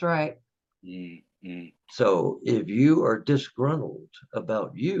first. That's right. Mm-hmm. So if you are disgruntled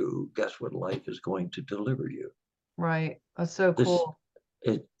about you, guess what life is going to deliver you? Right. That's so cool.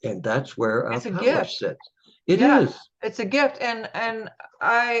 And that's where our power sits. It is. It's a gift. And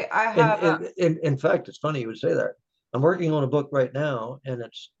I have in fact, it's funny you would say that. I'm working on a book right now, and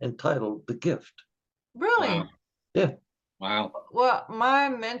it's entitled The Gift. Really? Wow. Yeah. Wow. Well, my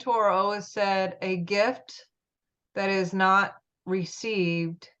mentor always said a gift that is not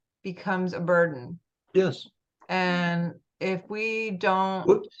received becomes a burden. Yes. And if we don't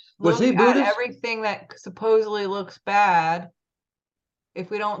Was look he at Buddhist? everything that supposedly looks bad,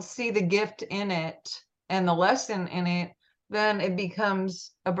 if we don't see the gift in it and the lesson in it, then it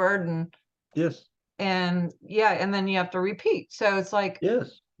becomes a burden. Yes. And yeah, and then you have to repeat. So it's like,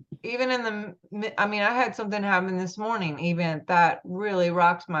 Yes. even in I mean, I had something happen this morning, even that really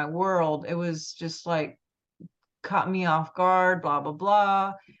rocked my world. It was just like, caught me off guard, blah, blah,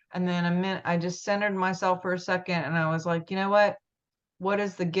 blah. And then I just centered myself for a second and I was like, you know what? What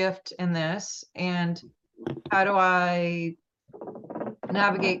is the gift in this? And how do I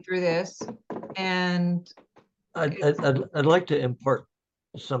navigate through this? And I'd like to impart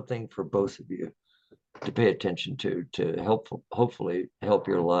something for both of you to pay attention to hopefully help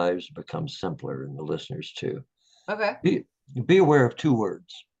your lives become simpler and the listeners too. okay. Be aware of two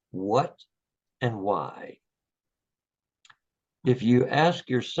words, what and why. If you ask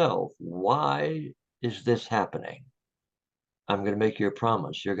yourself, why is this happening? I'm going to make you a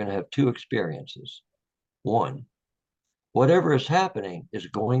promise. You're going to have two experiences. One, whatever is happening is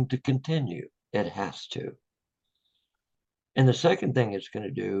going to continue. It has to. And the second thing it's going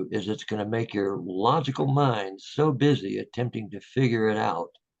to do is it's going to make your logical mind so busy attempting to figure it out.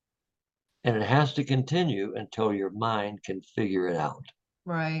 And it has to continue until your mind can figure it out.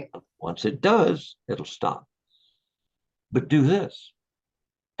 Right. Once it does, it'll stop. But do this.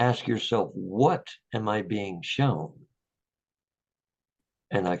 Ask yourself, what am I being shown?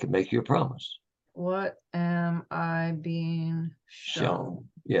 And I can make you a promise. What am I being shown?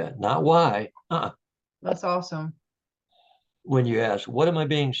 Yeah, not why. That's awesome. When you ask, what am I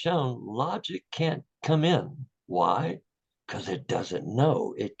being shown? Logic can't come in. Why? Because it doesn't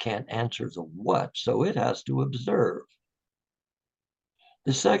know. It can't answer the what, so it has to observe.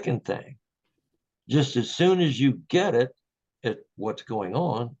 The second thing, just as soon as you get it at what's going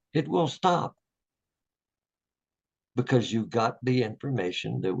on, it will stop because you got the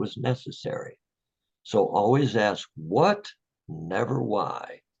information that was necessary. So always ask what, never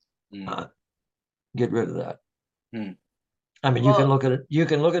why. Get rid of that. I mean, you can look at it. You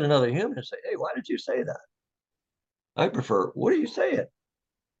can look at another human and say, "Hey, why did you say that?" I prefer, "What are you saying?"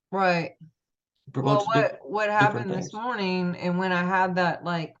 Right. Well, what happened this morning, and when I had that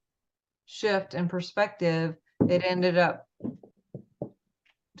like shift in perspective, it ended up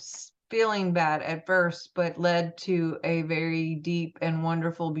feeling bad at first, but led to a very deep and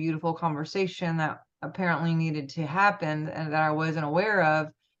wonderful, beautiful conversation that apparently needed to happen and that I wasn't aware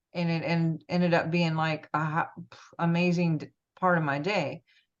of. And it ended up being like a amazing part of my day.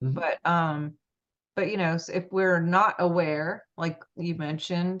 But you know, if we're not aware, like you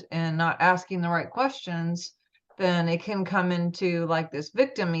mentioned, and not asking the right questions, then it can come into like this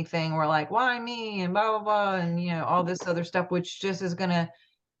victim-y thing where like, why me and blah, blah, blah, and you know, all this other stuff, which just is going to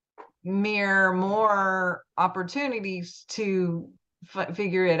mirror more opportunities to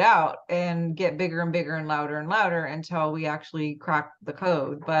figure it out and get bigger and bigger and louder until we actually crack the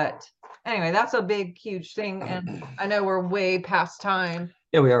code. But anyway, that's a big, huge thing. And I know we're way past time.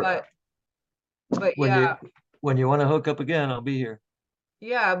 Yeah, we are. But when yeah. When you want to hook up again, I'll be here.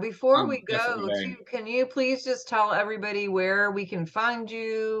 Yeah, before we go, can you please just tell everybody where we can find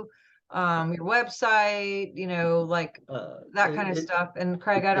you, your website, you know, like that kind of stuff. And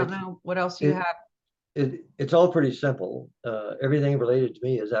Craig, I don't know what else you have. It's all pretty simple. Everything related to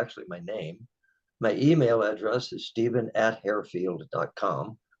me is actually my name. My email address is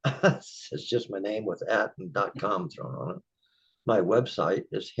stephen@hairfield.com. It's just my name with @ and .com thrown on it. My website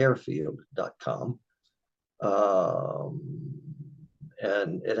is hairfield.com.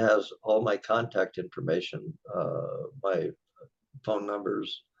 And it has all my contact information, my phone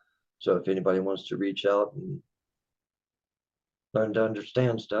numbers. So if anybody wants to reach out and learn to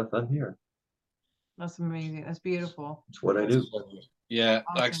understand stuff, I'm here. That's amazing. That's beautiful. It's what I do. Yeah,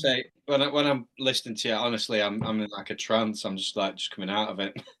 awesome. Like I say, when I'm listening to you, honestly, I'm in like a trance. I'm just coming out of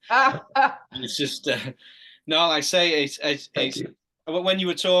it. It's just no, like I say, it's when you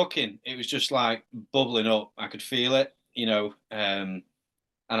were talking, it was just like bubbling up. I could feel it, you know, and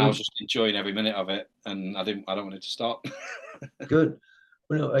I was just enjoying every minute of it, and I don't want it to stop. Good.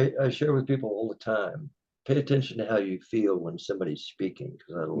 Well, I share with people all the time. Pay attention to how you feel when somebody's speaking,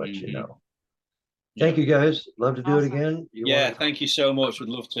 because that'll let you know. Thank you, guys. Love to do it again. Thank you so much. Would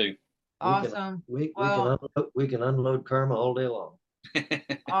love to. Awesome. We can unload karma all day long.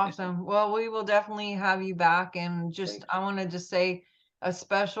 Awesome. Well, we will definitely have you back. And just, I want to just say a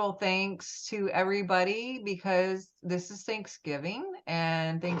special thanks to everybody, because this is Thanksgiving,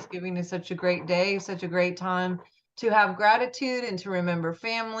 and Thanksgiving is such a great day, such a great time to have gratitude and to remember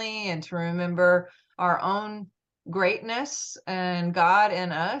family and to remember our own greatness and God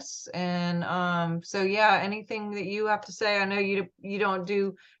in us. And so yeah, anything that you have to say? I know you don't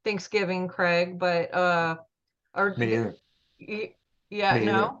do Thanksgiving, Craig, but or Me either. yeah, Me either.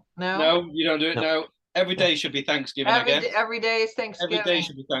 no. No, you don't do it. No. No, every day should be Thanksgiving, I guess. Every day is Every day Thanksgiving.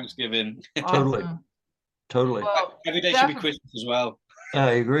 should be Thanksgiving. Totally. Awesome. Totally. Well, Every day should be Christmas as well.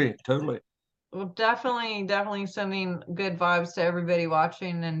 I agree. Totally. well, definitely sending good vibes to everybody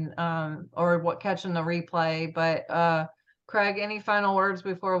watching and or what catching the replay. But Craig, any final words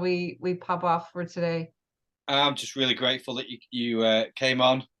before we pop off for today? I'm just really grateful that you came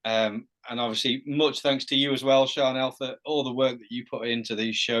on. And obviously, much thanks to you as well, Sharnael, for all the work that you put into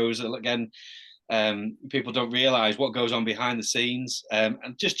these shows. Again, people don't realize what goes on behind the scenes. And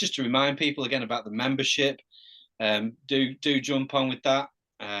just to remind people again about the membership, do jump on with that,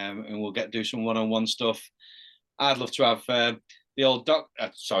 and we'll do some one-on-one stuff. I'd love to have the old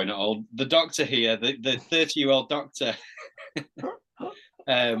the doctor here, the 30-year-old doctor,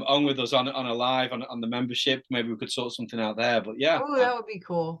 on with us on a live on the membership. Maybe we could sort something out there. But yeah, Oh, that would be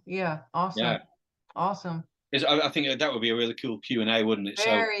cool. Yeah, awesome. yeah, Awesome. I think that would be a really cool Q&A, wouldn't it?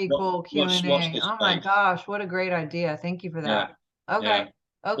 Very cool Q&A. Watch this Oh my space. gosh, what a great idea. Thank you for that. Yeah, Okay.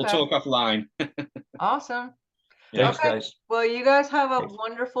 yeah. Okay. We'll talk offline. Awesome. Thanks, Okay. guys. Well, you guys have a Thanks.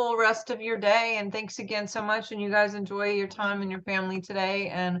 wonderful rest of your day, and thanks again so much. And you guys enjoy your time and your family today,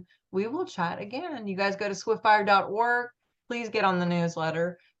 and we will chat again. You guys go to swiftfire.org. Please get on the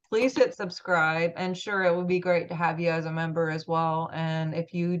newsletter. Please hit subscribe, and sure, it would be great to have you as a member as well. And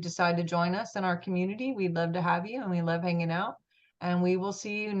if you decide to join us in our community, we'd love to have you, and we love hanging out. And we will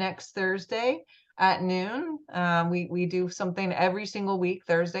see you next Thursday at noon. We do something every single week,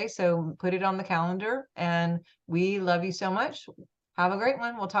 Thursday, so put it on the calendar. And we love you so much. Have a great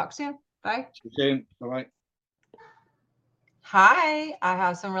one. We'll talk soon. Bye. See you soon. Bye-bye. Hi, I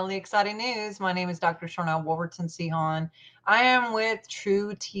have some really exciting news. My name is Dr. Sharnael Wolverton Sihon. I am with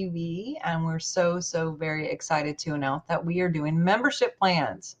True TV, and we're so very excited to announce that we are doing membership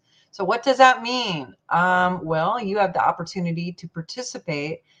plans. So what does that mean? Well, you have the opportunity to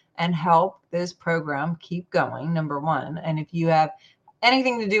participate and help this program keep going, number one. And if you have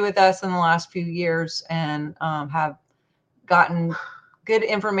anything to do with us in the last few years and have gotten good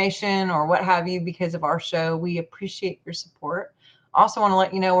information or what have you because of our show, we appreciate your support. Also want to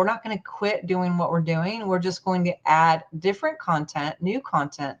let you know we're not going to quit doing what we're doing. We're just going to add different content, new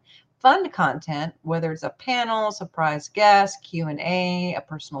content, fun content, whether it's a panel, surprise guest, Q&A, a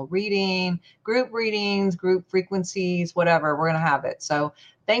personal reading, group readings, group frequencies, whatever, we're going to have it. So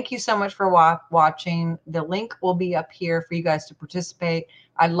thank you so much for watching. The link will be up here for you guys to participate.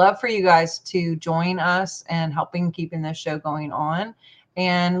 I'd love for you guys to join us and helping keeping this show going on,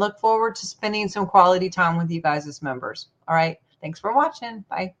 and look forward to spending some quality time with you guys as members. All right. Thanks for watching.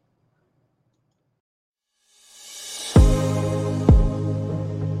 Bye.